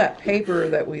sell that paper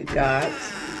that we got.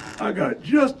 I got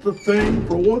just the thing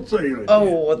for what's ailing.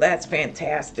 Oh, well, that's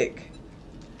fantastic.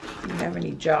 Do you have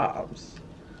any jobs?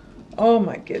 Oh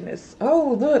my goodness.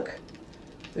 Oh, look.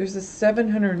 There's a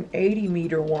 780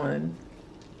 meter one.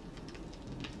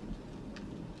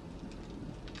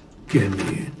 Can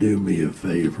you do me a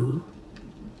favor?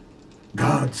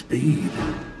 Godspeed.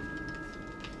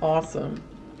 Awesome.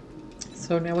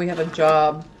 So now we have a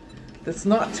job that's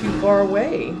not too far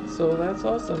away. So that's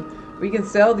awesome. We can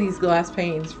sell these glass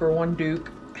panes for 1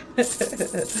 duke.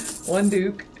 1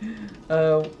 duke.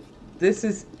 This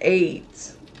is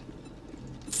 8.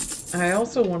 I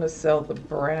also want to sell the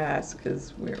brass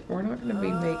because we're not going to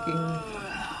be making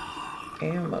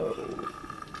ammo.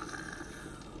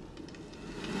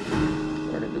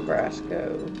 Where did the brass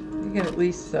go? You can at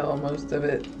least sell most of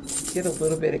it. Get a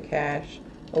little bit of cash.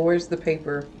 Oh, where's the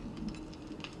paper?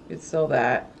 You could sell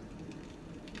that.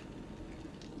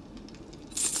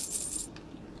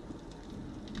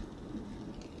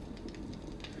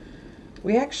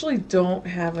 We actually don't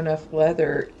have enough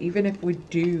leather, even if we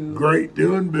do. Great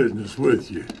doing business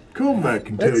with you. Come back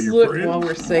and tell your friends. Let's look while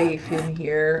we're safe in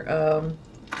here.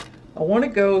 I want to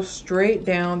go straight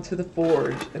down to the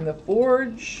forge. And the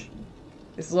forge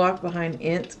is locked behind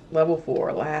int level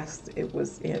 4. Last it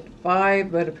was int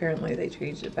 5, but apparently they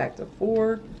changed it back to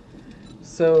 4.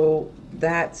 So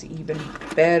that's even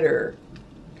better.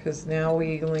 Because now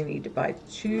we only need to buy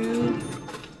 2,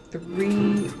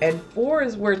 3, and 4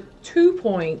 is worth 2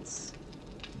 points.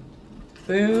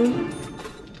 Boom.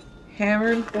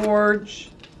 Hammer and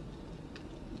forge.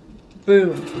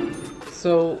 Boom.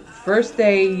 So first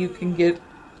day you can get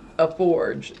a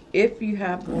forge if you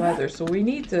have leather. So we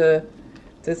need to,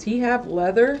 does he have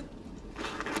leather?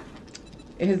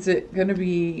 Is it going to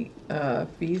be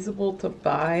feasible to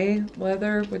buy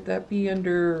leather? Would that be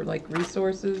under like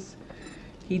resources?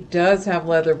 He does have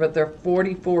leather, but they're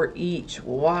 44 each.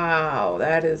 Wow,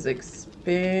 that is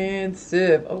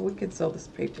expensive. Oh, we could sell this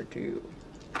paper too.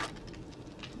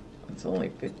 It's only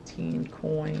 15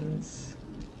 coins.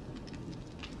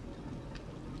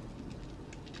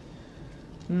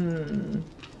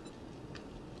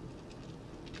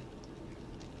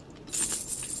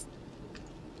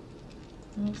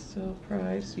 Wholesale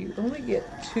price. You only get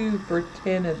 2 for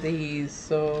 10 of these,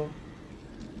 so...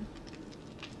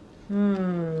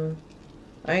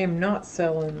 I am not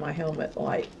selling my helmet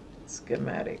light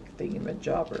schematic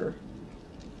thingamajobber.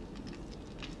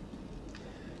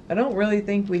 I don't really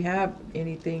think we have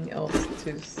anything else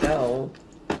to sell.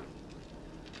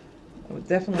 I would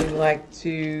definitely like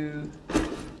to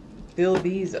fill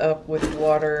these up with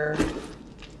water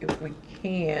if we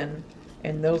can,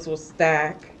 and those will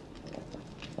stack,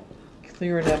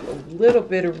 clearing up a little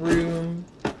bit of room.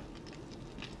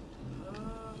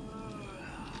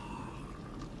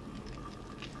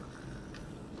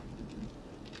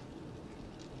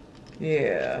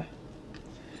 Yeah.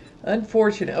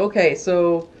 Unfortunate. Okay,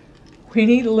 so we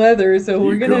need leather, so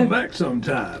we're gonna come back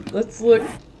sometime. Let's look.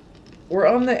 We're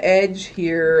on the edge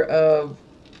here of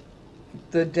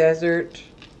the desert.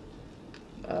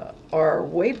 Our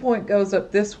waypoint goes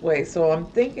up this way, so I'm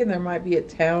thinking there might be a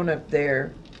town up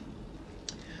there.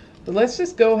 But let's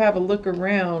just go have a look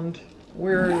around.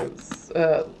 Let's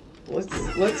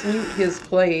loot his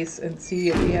place and see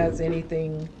if he has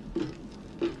anything.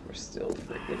 We're still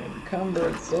freaking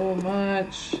encumbered so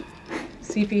much.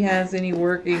 See if he has any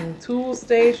working tool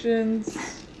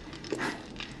stations.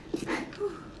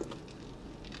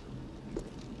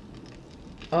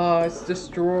 Oh, it's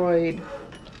destroyed.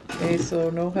 Okay, so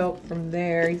no help from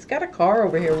there. He's got a car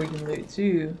over here we can loot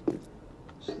too,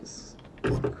 which is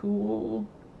cool.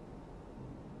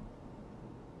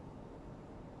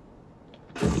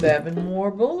 7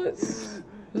 more bullets.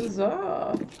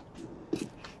 Huzzah.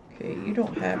 Okay, you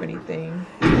don't have anything.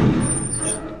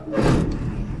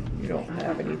 You don't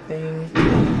have anything.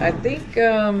 I think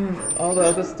all the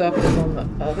other stuff is on the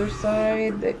other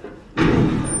side. That,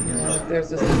 you know,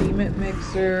 there's a cement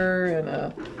mixer and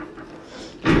a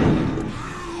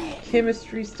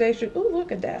chemistry station. Oh,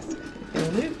 look, a desk.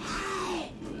 And loot.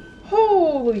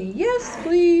 Holy yes,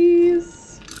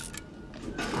 please.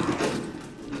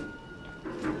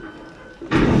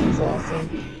 That's awesome.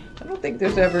 I don't think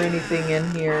there's ever anything in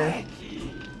here.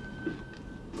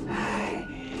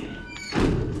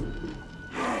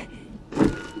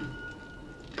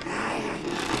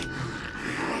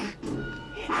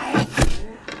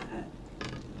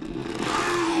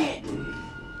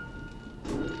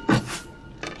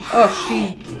 Oh,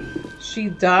 she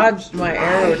dodged my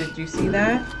arrow. Did you see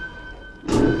that?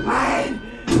 Give me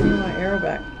my arrow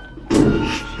back. She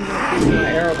won't give me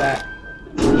my arrow back.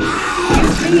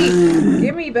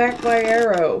 Give me back my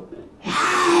arrow.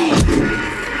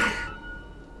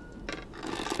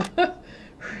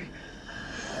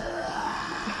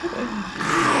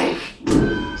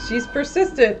 She's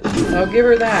persistent. I'll give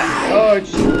her that. Oh,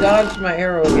 she dodged my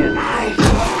arrow again.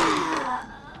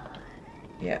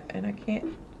 Yeah, and I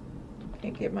can't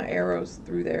get my arrows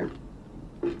through there.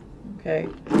 Okay.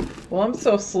 Well, I'm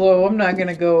so slow. I'm not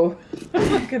gonna go. I'm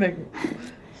not gonna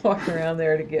walk around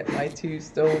there to get my 2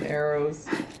 stone arrows.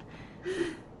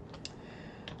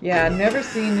 Yeah, I've never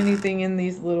seen anything in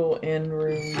these little end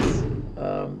rooms.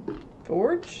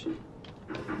 Forge?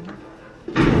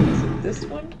 Is it this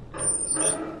one?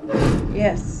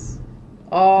 Yes.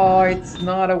 Oh, it's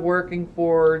not a working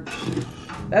forge.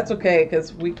 That's okay,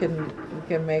 because we can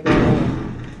make our own.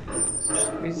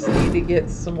 We just need to get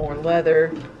some more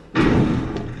leather.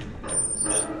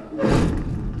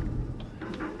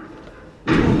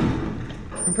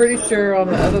 I'm pretty sure on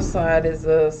the other side is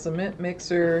a cement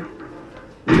mixer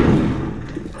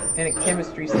and a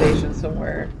chemistry station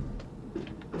somewhere.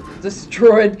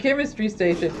 Destroyed chemistry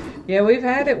station. Yeah, we've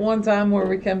had it one time where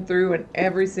we come through and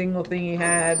every single thing he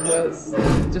had was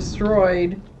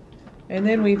destroyed. And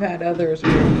then we've had others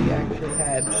where we actually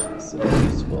had some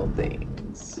useful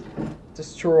things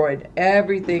destroyed.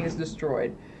 Everything is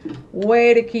destroyed.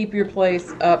 Way to keep your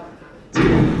place up to,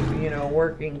 you know,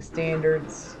 working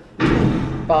standards.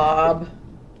 Bob.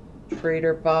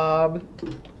 Trader Bob.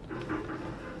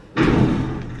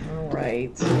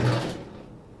 Alright.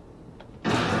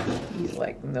 He's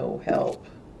like no help.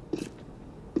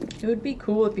 It would be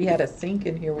cool if he had a sink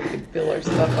in here we could fill our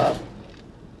stuff up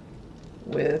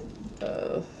with.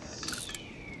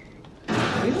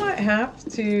 We might have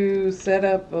to set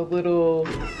up a little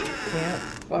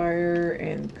campfire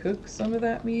and cook some of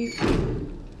that meat.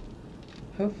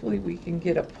 Hopefully we can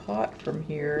get a pot from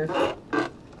here.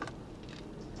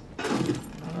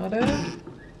 Water.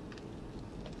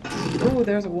 Oh,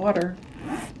 there's a water.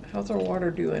 How's our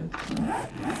water doing?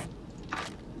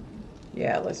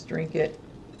 Yeah, let's drink it.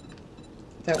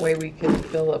 That way we can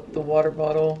fill up the water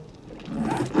bottle.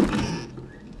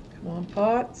 Come on,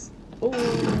 pots.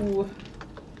 Oh,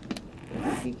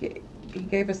 he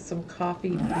gave us some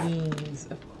coffee beans,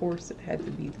 of course it had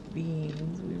to be the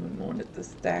beans. We wouldn't want it to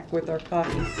stack with our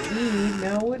coffee seed,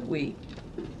 now would we?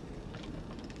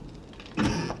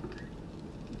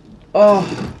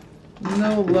 Oh,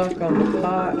 no luck on the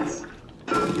pots.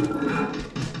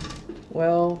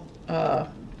 Well,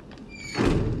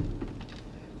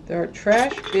 there are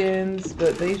trash bins,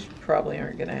 but they probably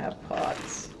aren't going to have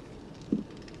pots.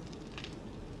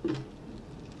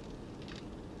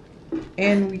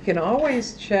 And we can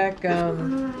always check, we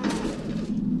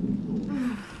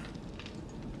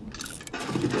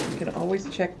can always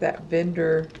check that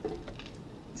vendor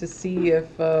to see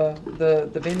if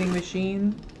the vending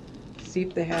machine, see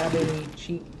if they have any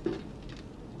cheap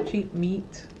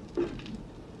meat.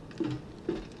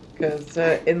 Because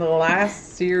in the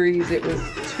last series it was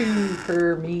 2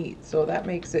 per meat, so that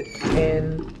makes it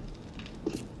 10.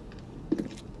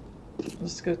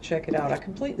 Let's go check it out. I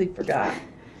completely forgot.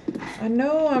 I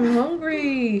know, I'm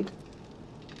hungry.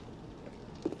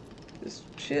 Just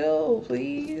chill,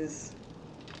 please.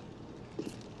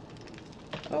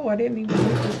 Oh, I didn't even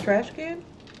use this trash can?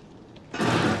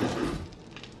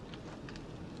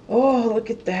 Oh,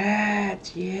 look at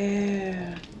that.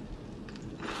 Yeah.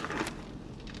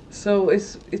 So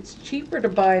it's cheaper to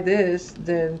buy this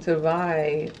than to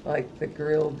buy like the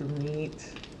grilled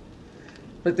meat.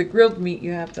 But the grilled meat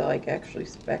you have to like actually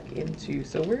spec into.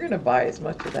 So we're gonna buy as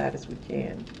much of that as we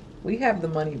can. We have the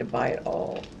money to buy it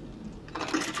all.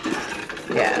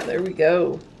 Yeah, there we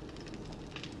go.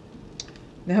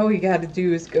 Now all we gotta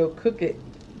do is go cook it.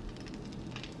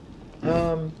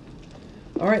 All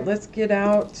right, let's get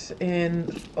out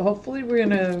and hopefully we're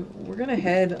gonna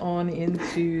head on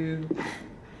into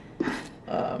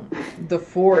the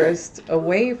forest,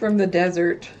 away from the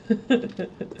desert.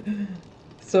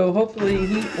 So hopefully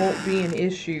heat won't be an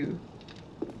issue.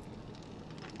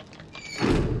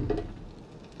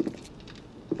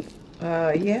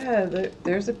 Yeah,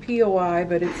 there's a POI,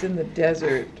 but it's in the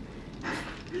desert.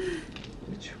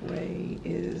 Which way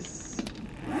is...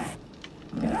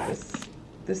 Yeah,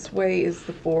 this way is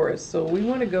the forest, so we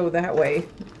want to go that way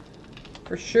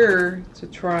for sure to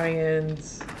try and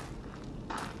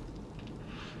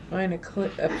find a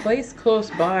place close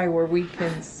by where we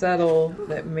can settle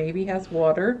that maybe has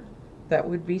water. That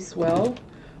would be swell.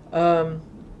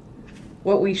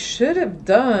 What we should have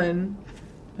done,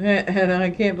 and I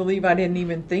can't believe I didn't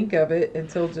even think of it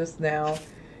until just now,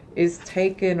 is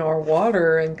taken our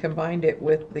water and combined it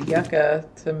with the yucca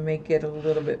to make it a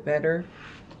little bit better.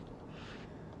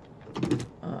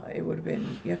 It would have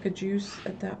been yucca juice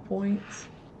at that point.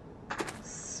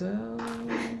 So...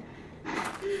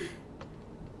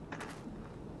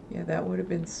 yeah, that would have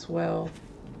been swell.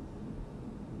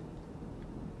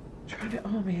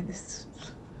 Oh man,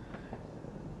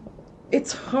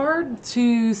 it's hard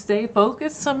to stay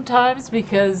focused sometimes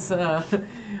because,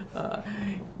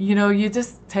 you know,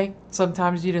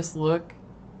 sometimes you just look,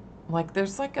 like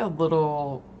there's like a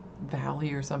little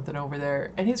valley or something over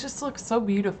there, and it just looks so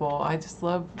beautiful. I just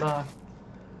love the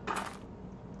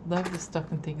stuff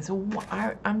and things. So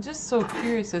I'm just so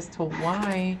curious as to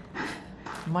why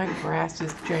my grass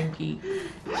is janky.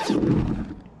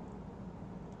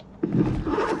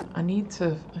 I need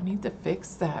to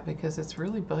fix that because it's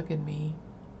really bugging me.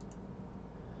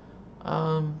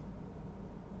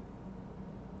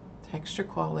 Texture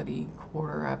quality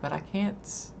quarter, but I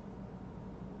can't.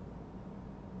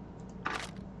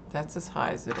 That's as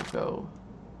high as it'll go.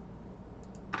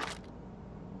 I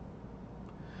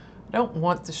don't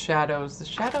want the shadows. The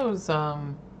shadows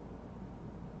are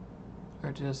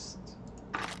just...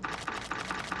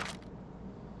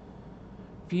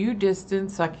 View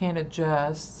distance, I can't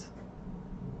adjust.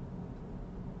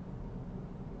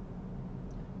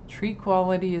 Tree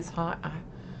quality is high.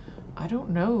 I don't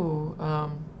know.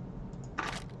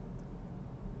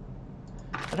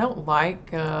 I don't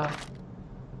like the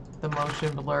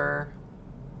motion blur.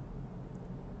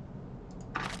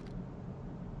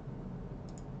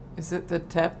 Is it the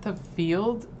depth of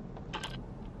field?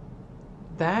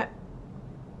 That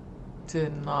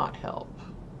did not help.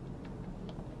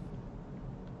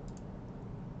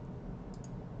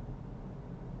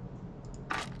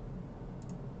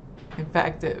 In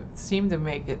fact, it seemed to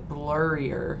make it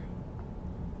blurrier.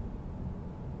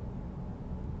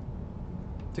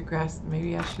 The grass,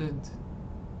 maybe I should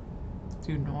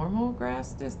do normal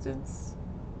grass distance.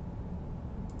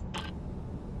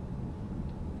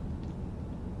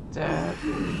 That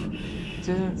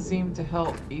didn't seem to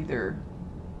help either.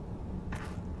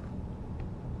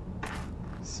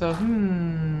 So,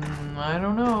 I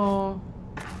don't know.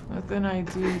 Nothing I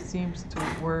do seems to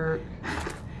work.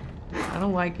 I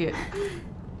don't like it.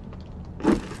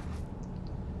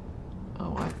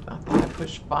 Oh, I thought I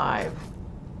pushed 5.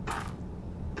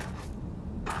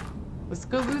 Let's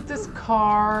go loot this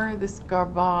car, this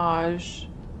garbage.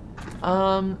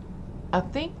 I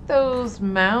think those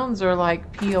mounds are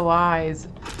like POIs.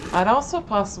 I'd also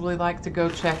possibly like to go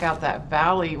check out that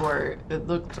valley where it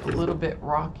looked a little bit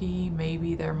rocky.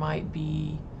 Maybe there might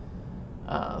be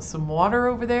some water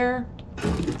over there.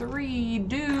 3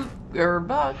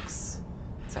 bucks.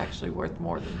 It's actually worth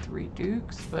more than 3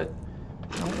 dukes, but I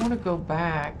don't want to go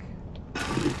back.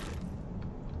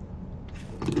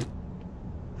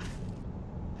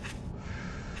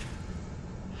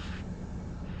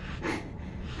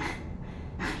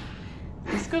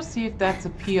 Let's go see if that's a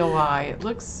POI. It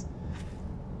looks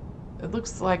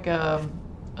like a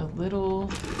little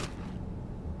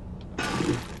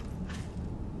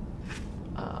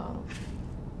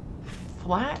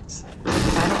flat.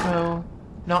 I don't know,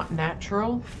 not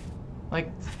natural.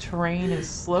 Like the terrain is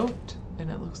sloped and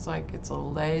it looks like it's a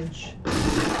ledge.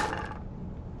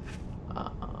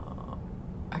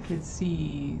 I can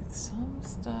see some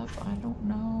stuff. I don't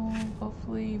know.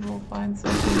 Hopefully we'll find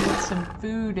something with some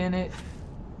food in it.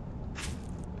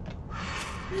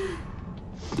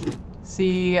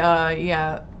 See,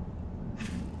 yeah.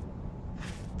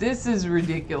 This is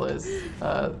ridiculous.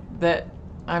 That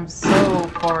I'm so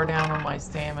far down on my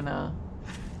stamina.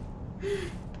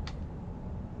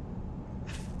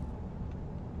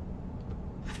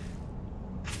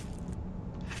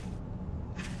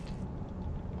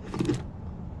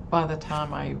 By the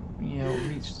time I,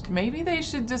 reached, maybe they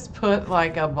should just put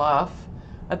like a buff,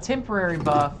 a temporary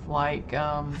buff, like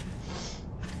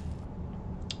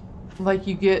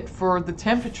you get for the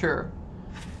temperature,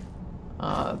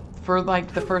 for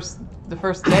like the first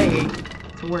day,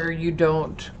 to where you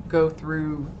don't go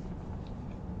through,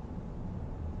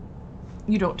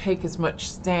 you don't take as much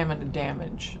stamina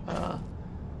damage.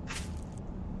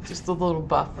 Just a little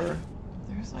buffer.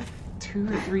 There's like 2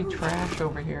 or 3 trash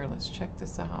over here. Let's check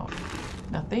this out.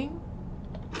 Nothing?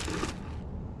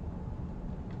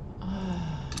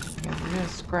 Yeah, we're gonna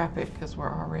scrap it because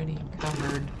we're already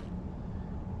encumbered.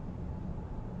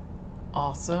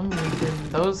 Awesome. We can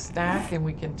those stack and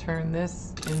we can turn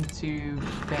this into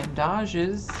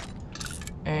bandages,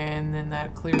 and then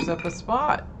that clears up a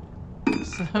spot.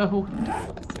 So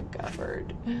it's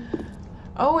encumbered.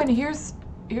 Oh, and here's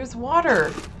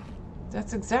water.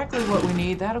 That's exactly what we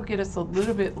need. That'll get us a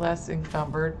little bit less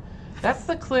encumbered. That's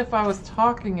the cliff I was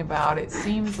talking about. It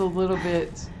seems a little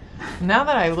bit, now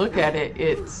that I look at it,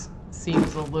 it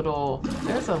seems a little,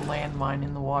 there's a landmine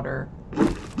in the water.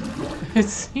 It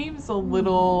seems a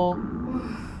little,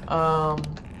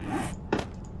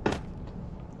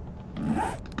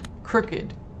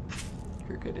 crooked.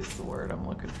 Crooked is the word I'm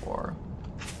looking for.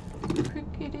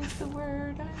 Crooked is the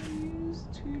word I use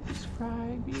to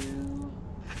describe you.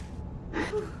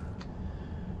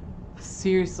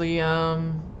 Seriously,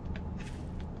 I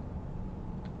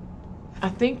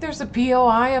think there's a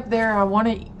POI up there. I want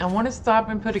to stop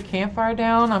and put a campfire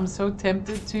down. I'm so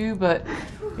tempted to, but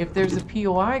if there's a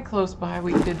POI close by,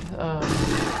 we could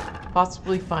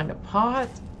possibly find a pot,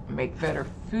 make better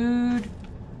food.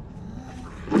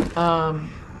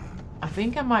 I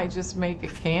think I might just make a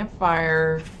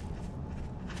campfire.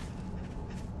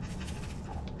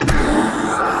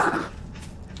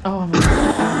 Oh my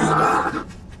God.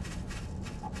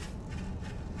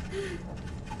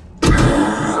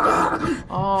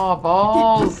 Oh,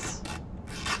 balls.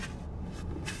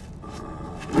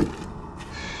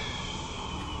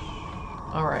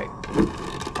 All right.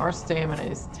 Our stamina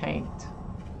is tanked.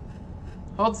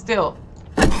 Hold still.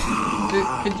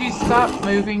 Could you stop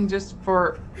moving just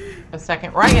for a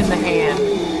second? Right in the hand.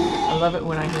 I love it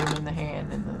when I hear him in the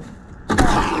hand. And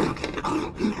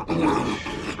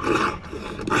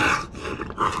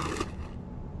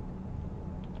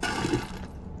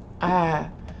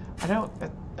I don't.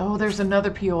 Oh, there's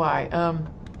another POI.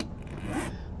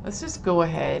 Let's just go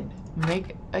ahead,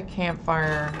 make a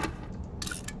campfire.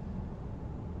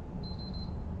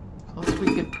 Plus,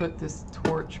 we could put this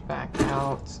torch back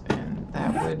out, and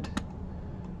that would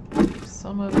do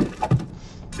some of it.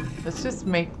 Let's just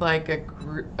make like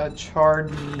a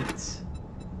charred meat.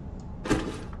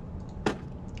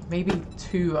 Maybe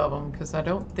 2 of them, because I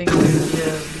don't think they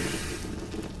give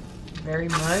very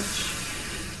much.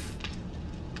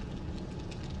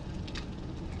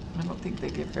 I don't think they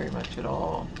give very much at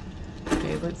all.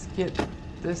 Okay, let's get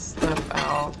this stuff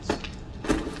out.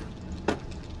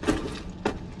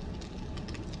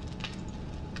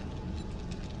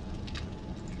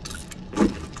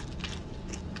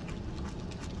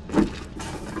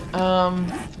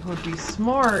 What would be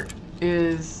smart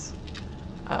is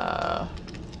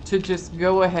to just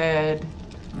go ahead,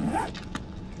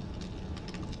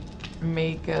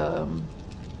 make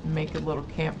Make a little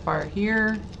campfire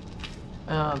here.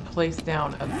 Place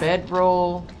down a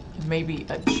bedroll, maybe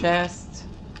a chest.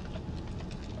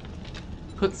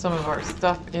 Put some of our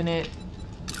stuff in it.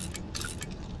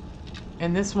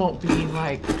 And this won't be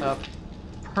like a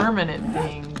permanent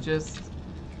thing, just...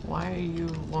 Why are you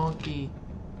wonky?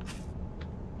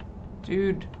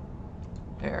 Dude.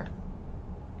 There.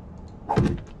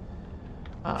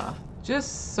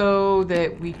 Just so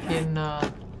that we can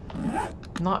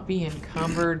not be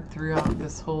encumbered throughout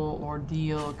this whole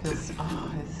ordeal, because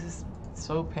this is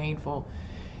so painful.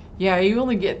 Yeah, you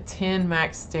only get 10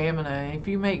 max stamina. If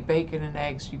you make bacon and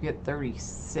eggs, you get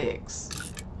 36.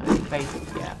 That's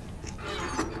basic, yeah.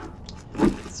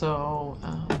 So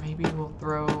maybe we'll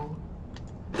throw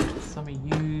some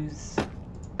of yous.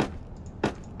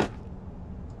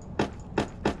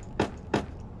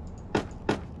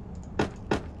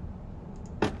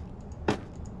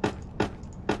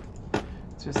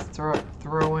 Just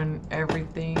throwing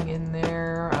everything in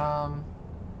there.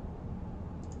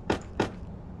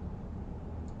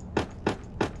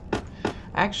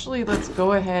 Actually, let's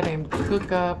go ahead and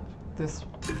cook up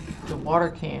the water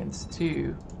cans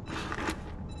too.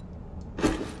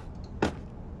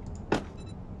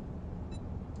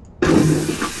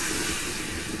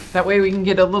 That way we can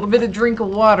get a little bit of drink of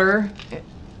water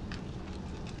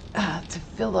to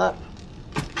fill up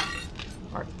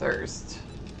our thirst.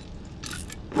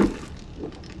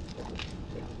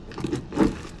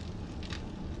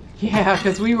 Yeah,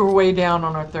 because we were way down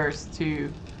on our thirst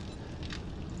too.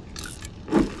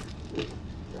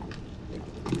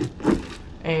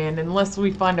 And unless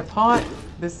we find a pot,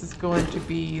 this is going to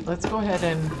be... Let's go ahead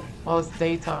and, while it's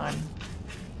daytime,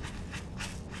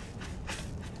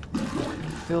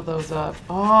 fill those up.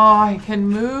 Oh, I can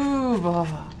move!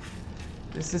 Oh,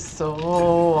 this is so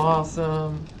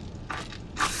awesome.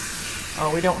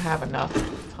 Oh, we don't have enough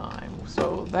time.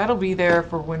 So that'll be there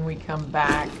for when we come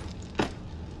back.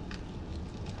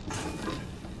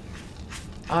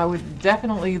 I would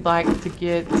definitely like to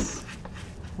get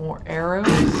more arrows.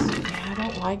 Yeah, I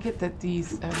don't like it that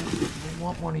these... I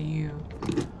want one of you.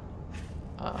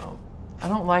 I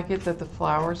don't like it that the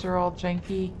flowers are all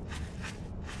janky.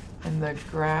 And the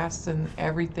grass and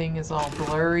everything is all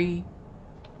blurry.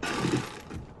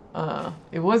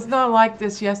 It was not like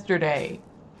this yesterday.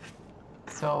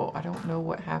 So I don't know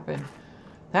what happened.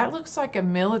 That looks like a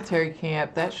military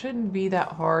camp. That shouldn't be that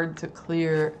hard to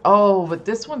clear. Oh, but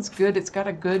this one's good. It's got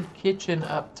a good kitchen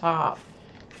up top.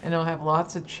 And it'll have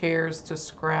lots of chairs to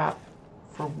scrap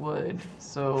for wood.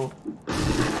 So,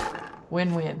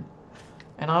 win-win.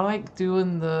 And I like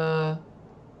doing the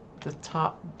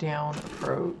top-down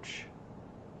approach.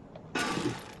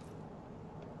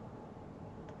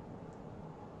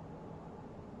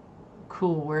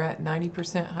 Cool, we're at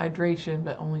 90% hydration,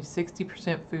 but only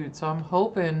 60% food. So I'm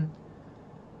hoping,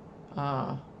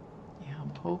 yeah,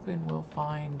 I'm hoping we'll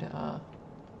find,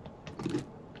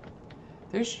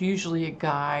 there's usually a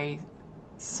guy,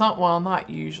 well, not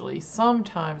usually,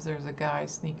 sometimes there's a guy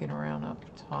sneaking around up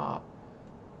top.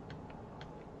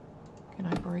 Can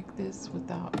I break this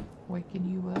without waking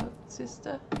you up,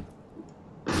 sister?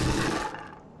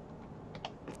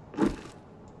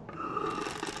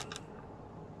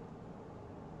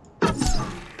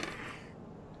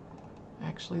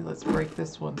 Actually, let's break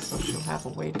this one so she'll have a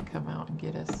way to come out and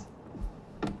get us.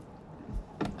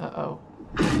 Uh-oh.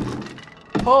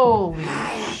 Holy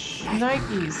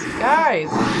shnikes.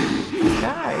 Guys!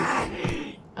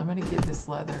 Guys! I'm gonna get this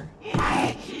leather.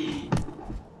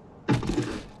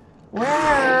 Where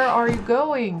are you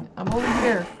going? I'm over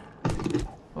here.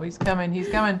 Oh, he's coming. He's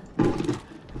coming. And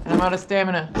I'm out of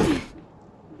stamina. Don't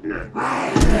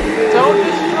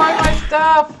destroy my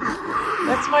stuff!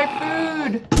 That's my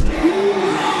food!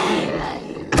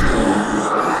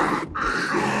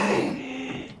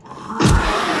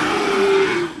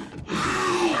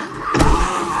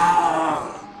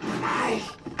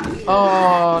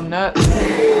 Oh, nuts.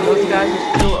 Those guys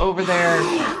are still over there.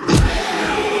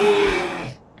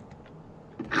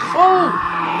 Oh!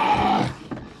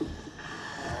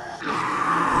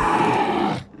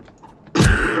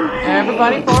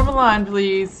 Everybody form a line,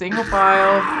 please. Single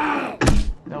file.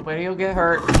 Nobody will get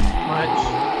hurt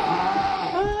much.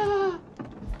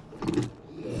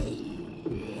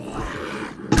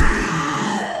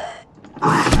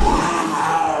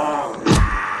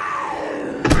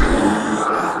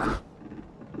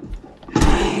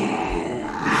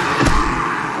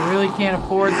 Can't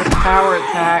afford the power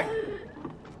attack.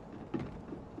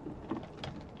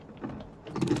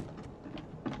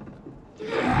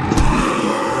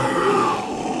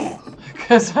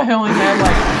 Because I only had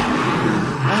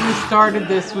I only started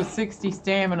this with 60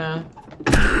 stamina.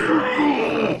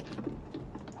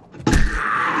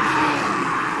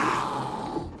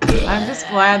 I'm just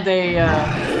glad they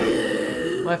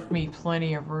left me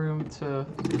plenty of room to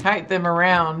kite them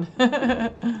around.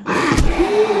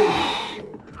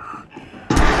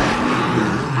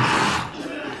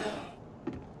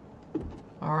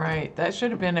 Alright, that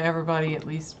should have been everybody at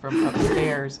least from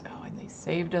upstairs. Oh, and they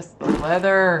saved us the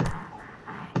leather.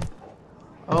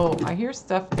 Oh, I hear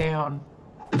stuff down.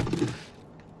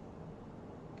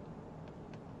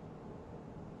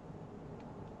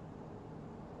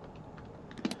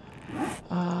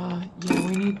 Yeah,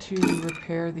 we need to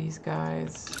repair these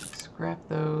guys. Scrap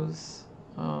those.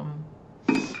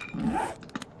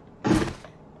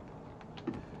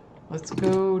 Let's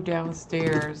go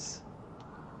downstairs.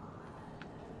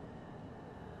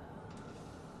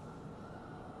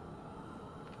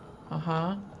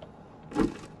 Uh-huh.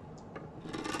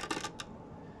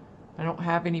 I don't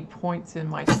have any points in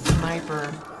my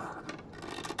sniper.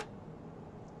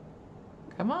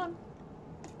 Come on.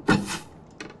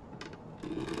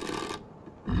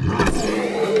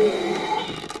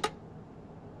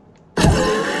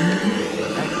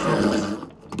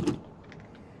 Excellent.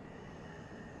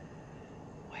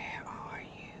 Where are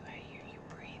you? I hear you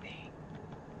breathing.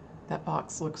 That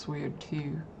box looks weird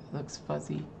too. It looks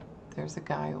fuzzy. There's a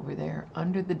guy over there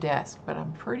under the desk, but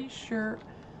I'm pretty sure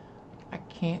I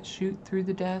can't shoot through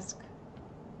the desk.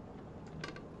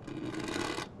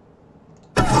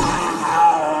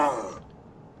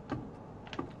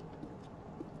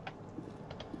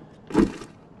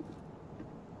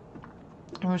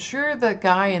 I'm sure the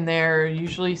guy in there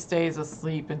usually stays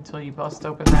asleep until you bust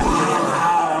open that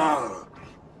door.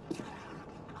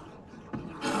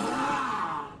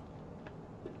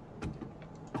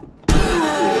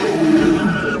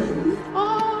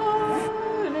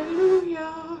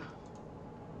 Hallelujah.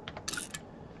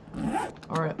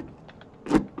 Alright.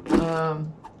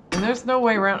 And there's no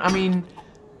way around. I mean,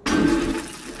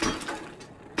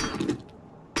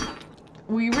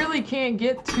 we really can't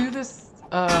get to this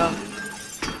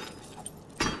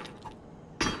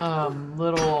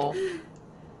little,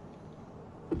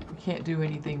 we can't do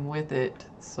anything with it,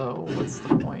 so what's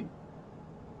the point?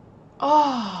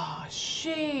 Oh,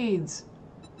 shades!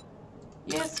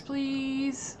 Yes,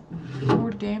 please. More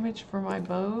damage for my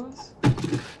bows.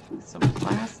 Some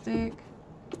plastic.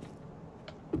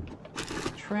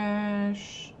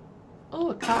 Trash. Oh,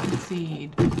 a cotton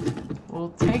seed. We'll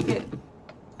take it.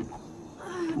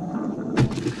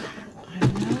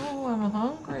 I'm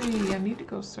hungry. I need to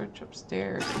go search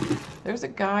upstairs. There's a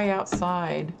guy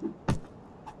outside.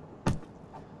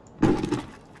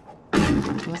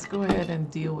 Let's go ahead and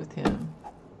deal with him.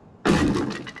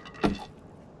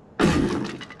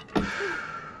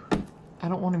 I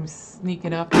don't want him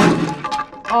sneaking up on me.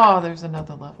 Oh, there's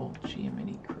another level.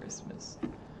 Jiminy Christmas.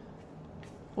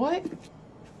 What?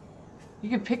 You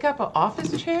can pick up an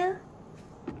office chair?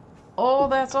 Oh,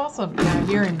 that's awesome. Yeah, I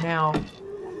hear him now.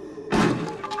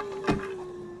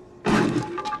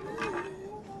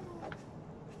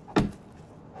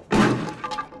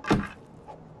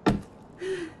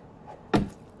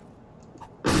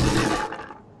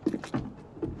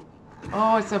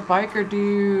 Oh, it's a biker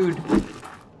dude.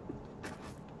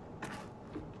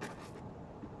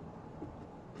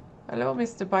 Hello,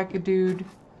 Mr. Biker dude.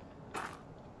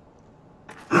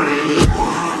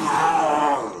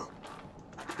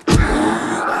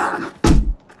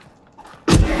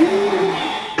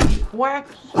 Whack.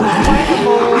 Oh.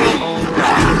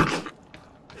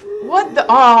 What the?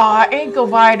 Ah, ankle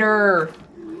biter.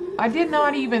 I did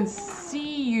not even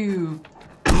see you.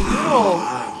 Little.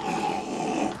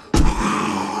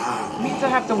 Means I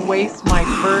have to waste my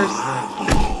first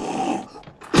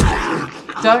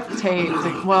duct tape.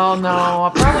 Well, no,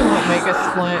 I probably won't make a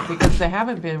splint because they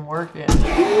haven't been working.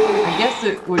 I guess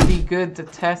it would be good to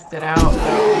test it out,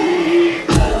 though.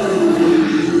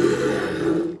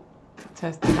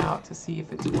 Test it out to see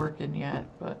if it's working yet,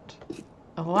 but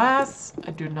alas,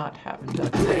 I do not have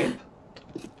duct tape.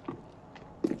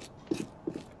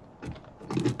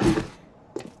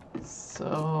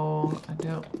 So I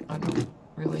don't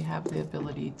really have the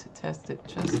ability to test it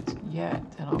just yet,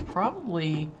 and I'll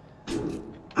probably,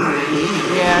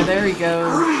 yeah, there he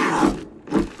goes.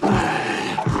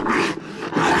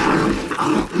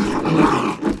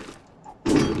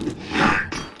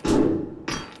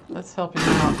 Let's help him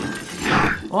out.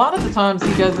 A lot of the times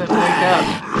he doesn't wake up,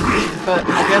 but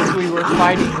I guess we were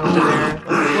fighting over there.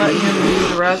 Let's let him do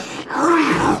the rest,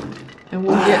 and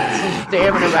we'll get some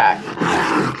stamina back.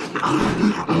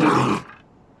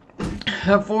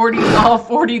 all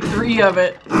 43 of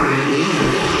it.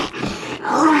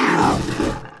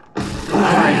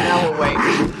 Alright, now we'll wait.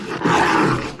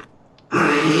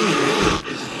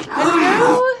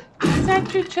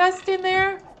 chest in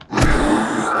there?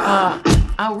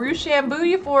 I'll Rooshamboo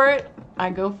you for it. I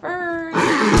go first.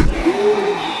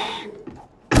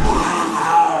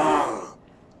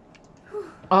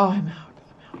 Oh, I'm out.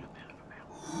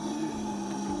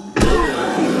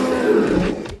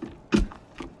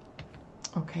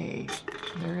 Okay,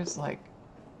 there's like...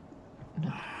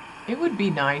 No. It would be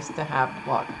nice to have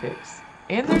lockpicks.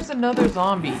 And there's another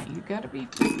zombie. You gotta be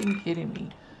freaking kidding me.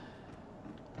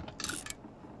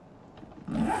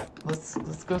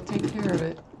 Let's go take care of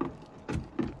it.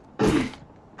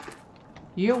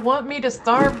 You want me to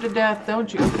starve to death,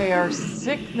 don't you? Okay, our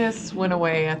sickness went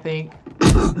away, I think.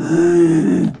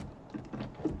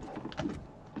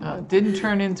 Didn't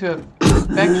turn into an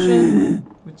infection,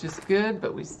 which is good,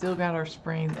 but we still got our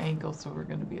sprained ankle, so we're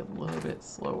going to be a little bit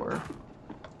slower.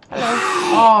 Hello.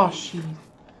 Oh, she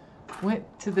went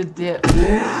to the dip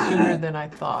sooner than I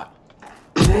thought.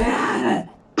 Oh,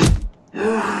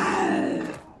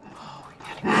 we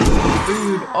gotta get some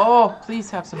food. Oh, please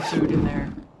have some food in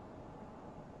there.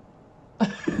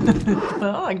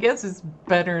 Well, I guess it's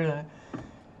better to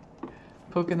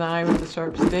poke in the eye with a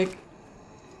sharp stick.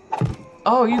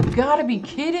 Oh, you gotta be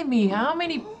kidding me. How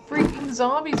many freaking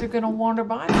zombies are gonna wander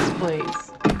by this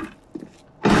place?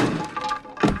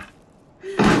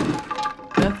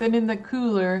 Nothing in the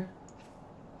cooler.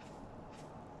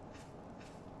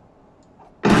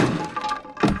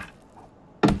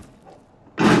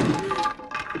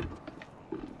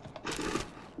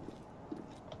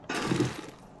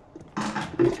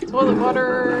 Toilet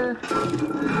water.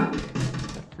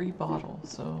 A free bottle,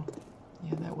 so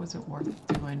yeah, that wasn't worth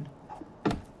doing.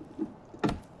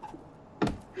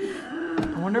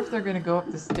 I wonder if they're gonna go up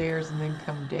the stairs and then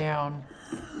come down.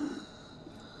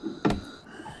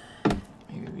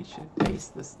 Maybe we should face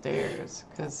the stairs,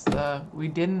 because we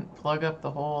didn't plug up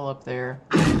the hole up there.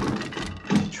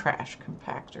 Trash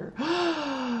compactor.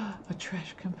 A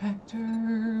trash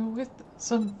compactor with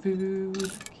some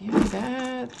food. Give me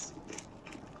that.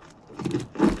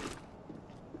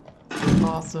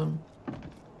 Awesome.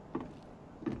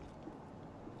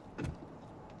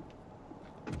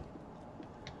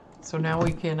 So now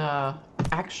we can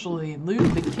actually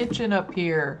loot the kitchen up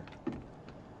here.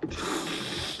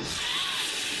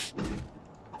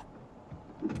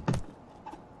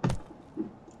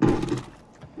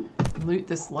 Loot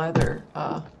this leather.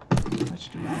 How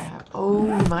much do we have? Oh,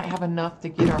 we might have enough to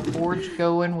get our forge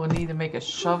going. We'll need to make a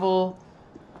shovel.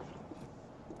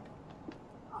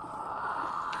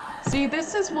 See,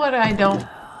 this is what I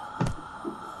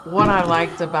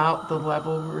liked about the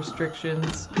level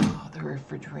restrictions. Oh, the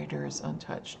refrigerator is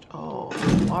untouched. Oh,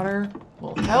 water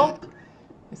will help.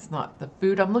 It's not the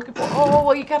food I'm looking for. Oh,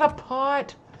 well, you got a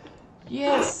pot.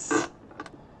 Yes.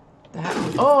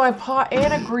 Oh, a pot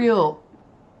and a grill.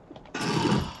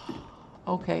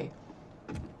 Okay.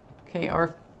 Okay,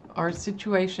 our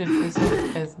situation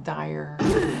isn't as dire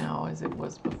now as it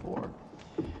was before.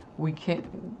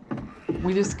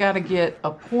 We just got to get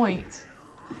a point.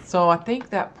 So I think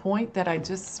that point that I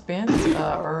just spent,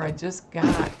 or I just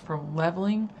got from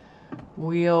leveling,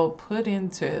 we'll put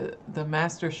into the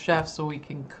Master Chef so we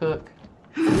can cook.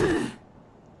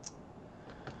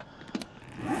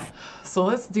 So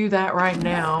let's do that right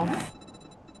now.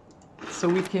 So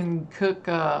we can cook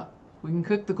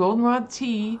the goldenrod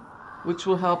tea, which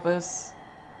will help us,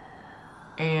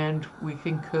 and we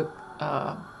can cook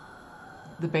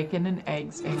the bacon and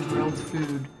eggs and grilled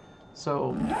food.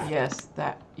 So yes,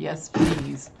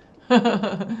 please.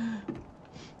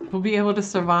 We'll be able to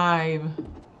survive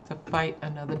to fight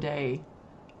another day.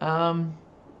 All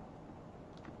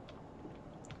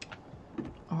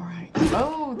right.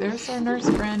 Oh, there's our nurse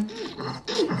friend.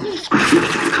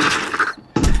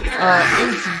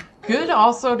 It's good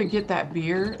also to get that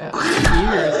beer.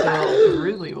 Beer sells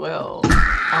really well.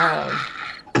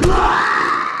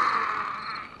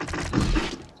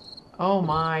 Oh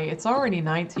my, it's already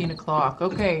 19 o'clock.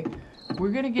 Okay, we're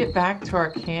gonna get back to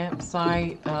our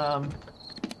campsite. I'm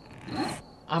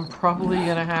probably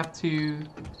gonna have to...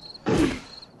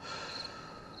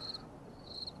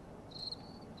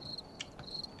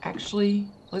 Actually,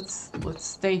 let's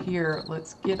stay here.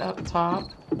 Let's get up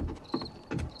top.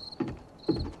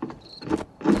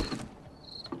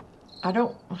 I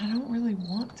don't really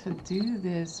want to do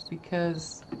this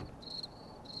because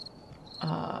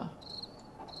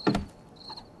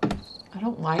I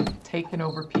don't like taking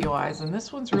over POIs, and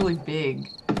this one's really big,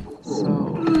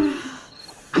 so...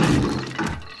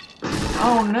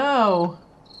 Oh no!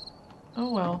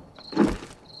 Oh well.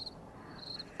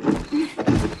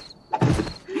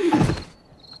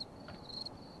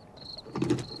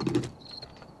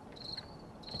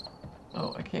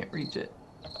 Oh, I can't reach it.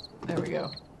 There we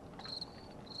go.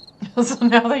 So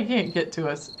now they can't get to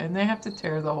us, and they have to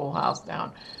tear the whole house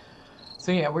down.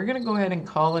 So yeah, we're gonna go ahead and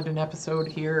call it an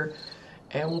episode here,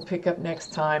 and we'll pick up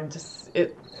next time.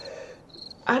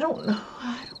 I don't know.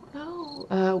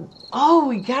 Oh,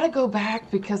 we gotta go back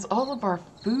because all of our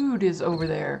food is over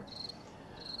there.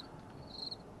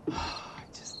 Oh, I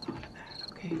just thought of that.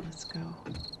 Okay, let's go.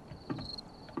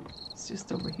 It's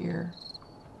just over here.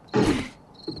 We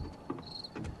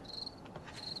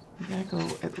gotta go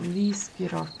at least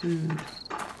get our food.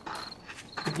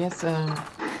 I guess,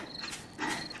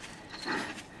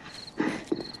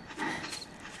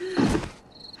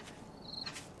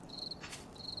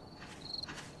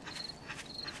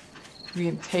 we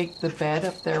can take the bed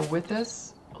up there with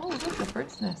us. Oh, look, a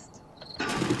bird's nest.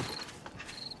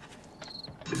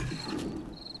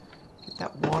 Get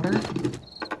that water.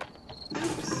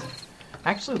 Oops.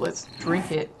 Actually, let's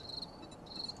drink it.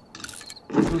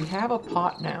 So we have a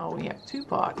pot now. We have 2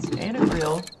 pots and a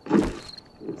grill.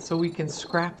 So we can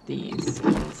scrap these.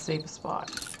 Let's save a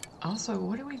spot. Also,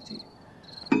 what do we do?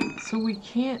 So we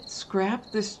can't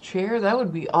scrap this chair? That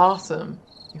would be awesome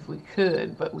if we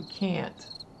could, but we can't.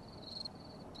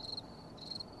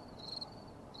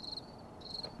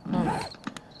 Oh.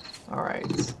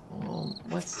 Alright, well,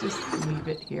 let's just leave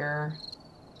it here.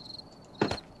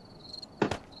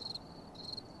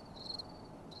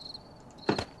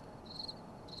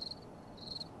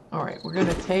 Alright, we're going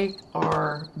to take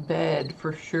our bed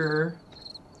for sure.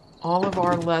 All of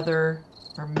our leather,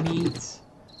 our meat.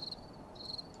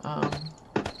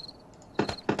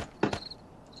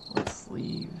 Let's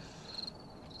leave.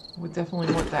 We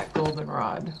definitely want that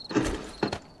goldenrod.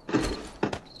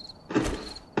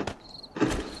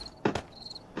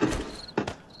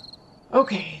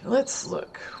 Okay, let's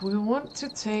look. We want to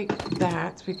take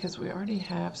that because we already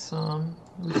have some.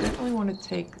 We definitely want to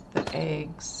take the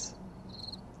eggs.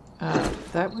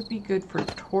 That would be good for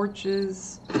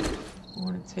torches. We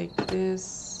want to take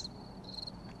this.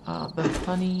 The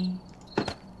honey.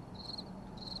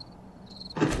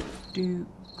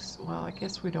 Dukes. Well, I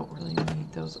guess we don't really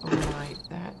need those overnight.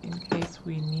 That in case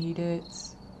we need it.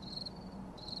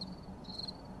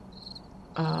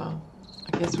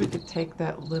 I guess we could take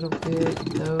that little bit,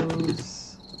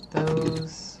 those,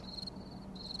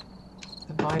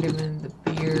 the vitamin, the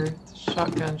beer, the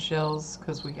shotgun shells,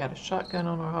 because we got a shotgun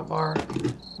on our hotbar,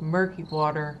 murky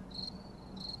water.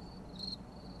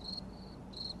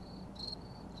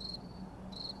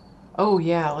 Oh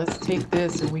yeah, let's take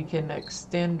this and we can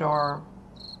extend our,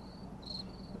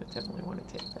 I definitely want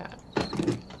to take that.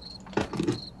 Okay.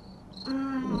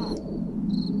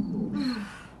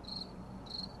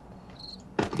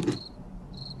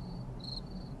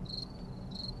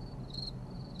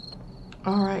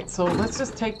 Alright, so let's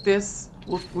just take this.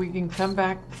 We can come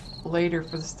back later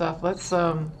for the stuff. Let's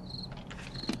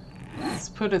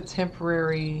put a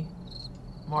temporary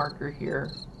marker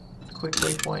here. Quick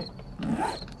waypoint.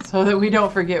 So that we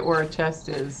don't forget where a chest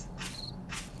is.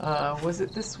 Was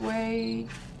it this way?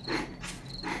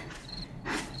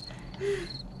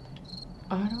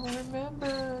 I don't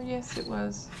remember. Yes, it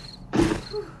was.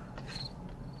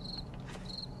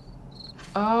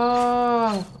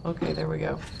 Oh, okay, there we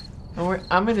go.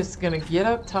 I'm just gonna get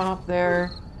up top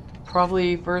there,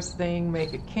 probably first thing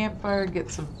make a campfire, get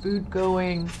some food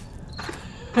going,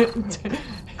 and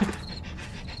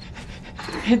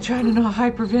try to not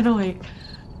hyperventilate.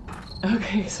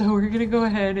 Okay, so we're gonna go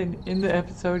ahead and end the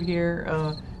episode here.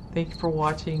 Thank you for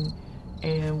watching,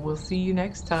 and we'll see you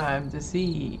next time to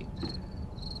see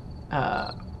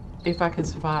if I can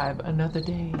survive another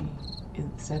day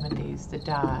in 7 days to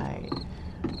die.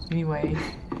 Anyway,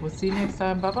 we'll see you next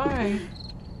time. Bye-bye.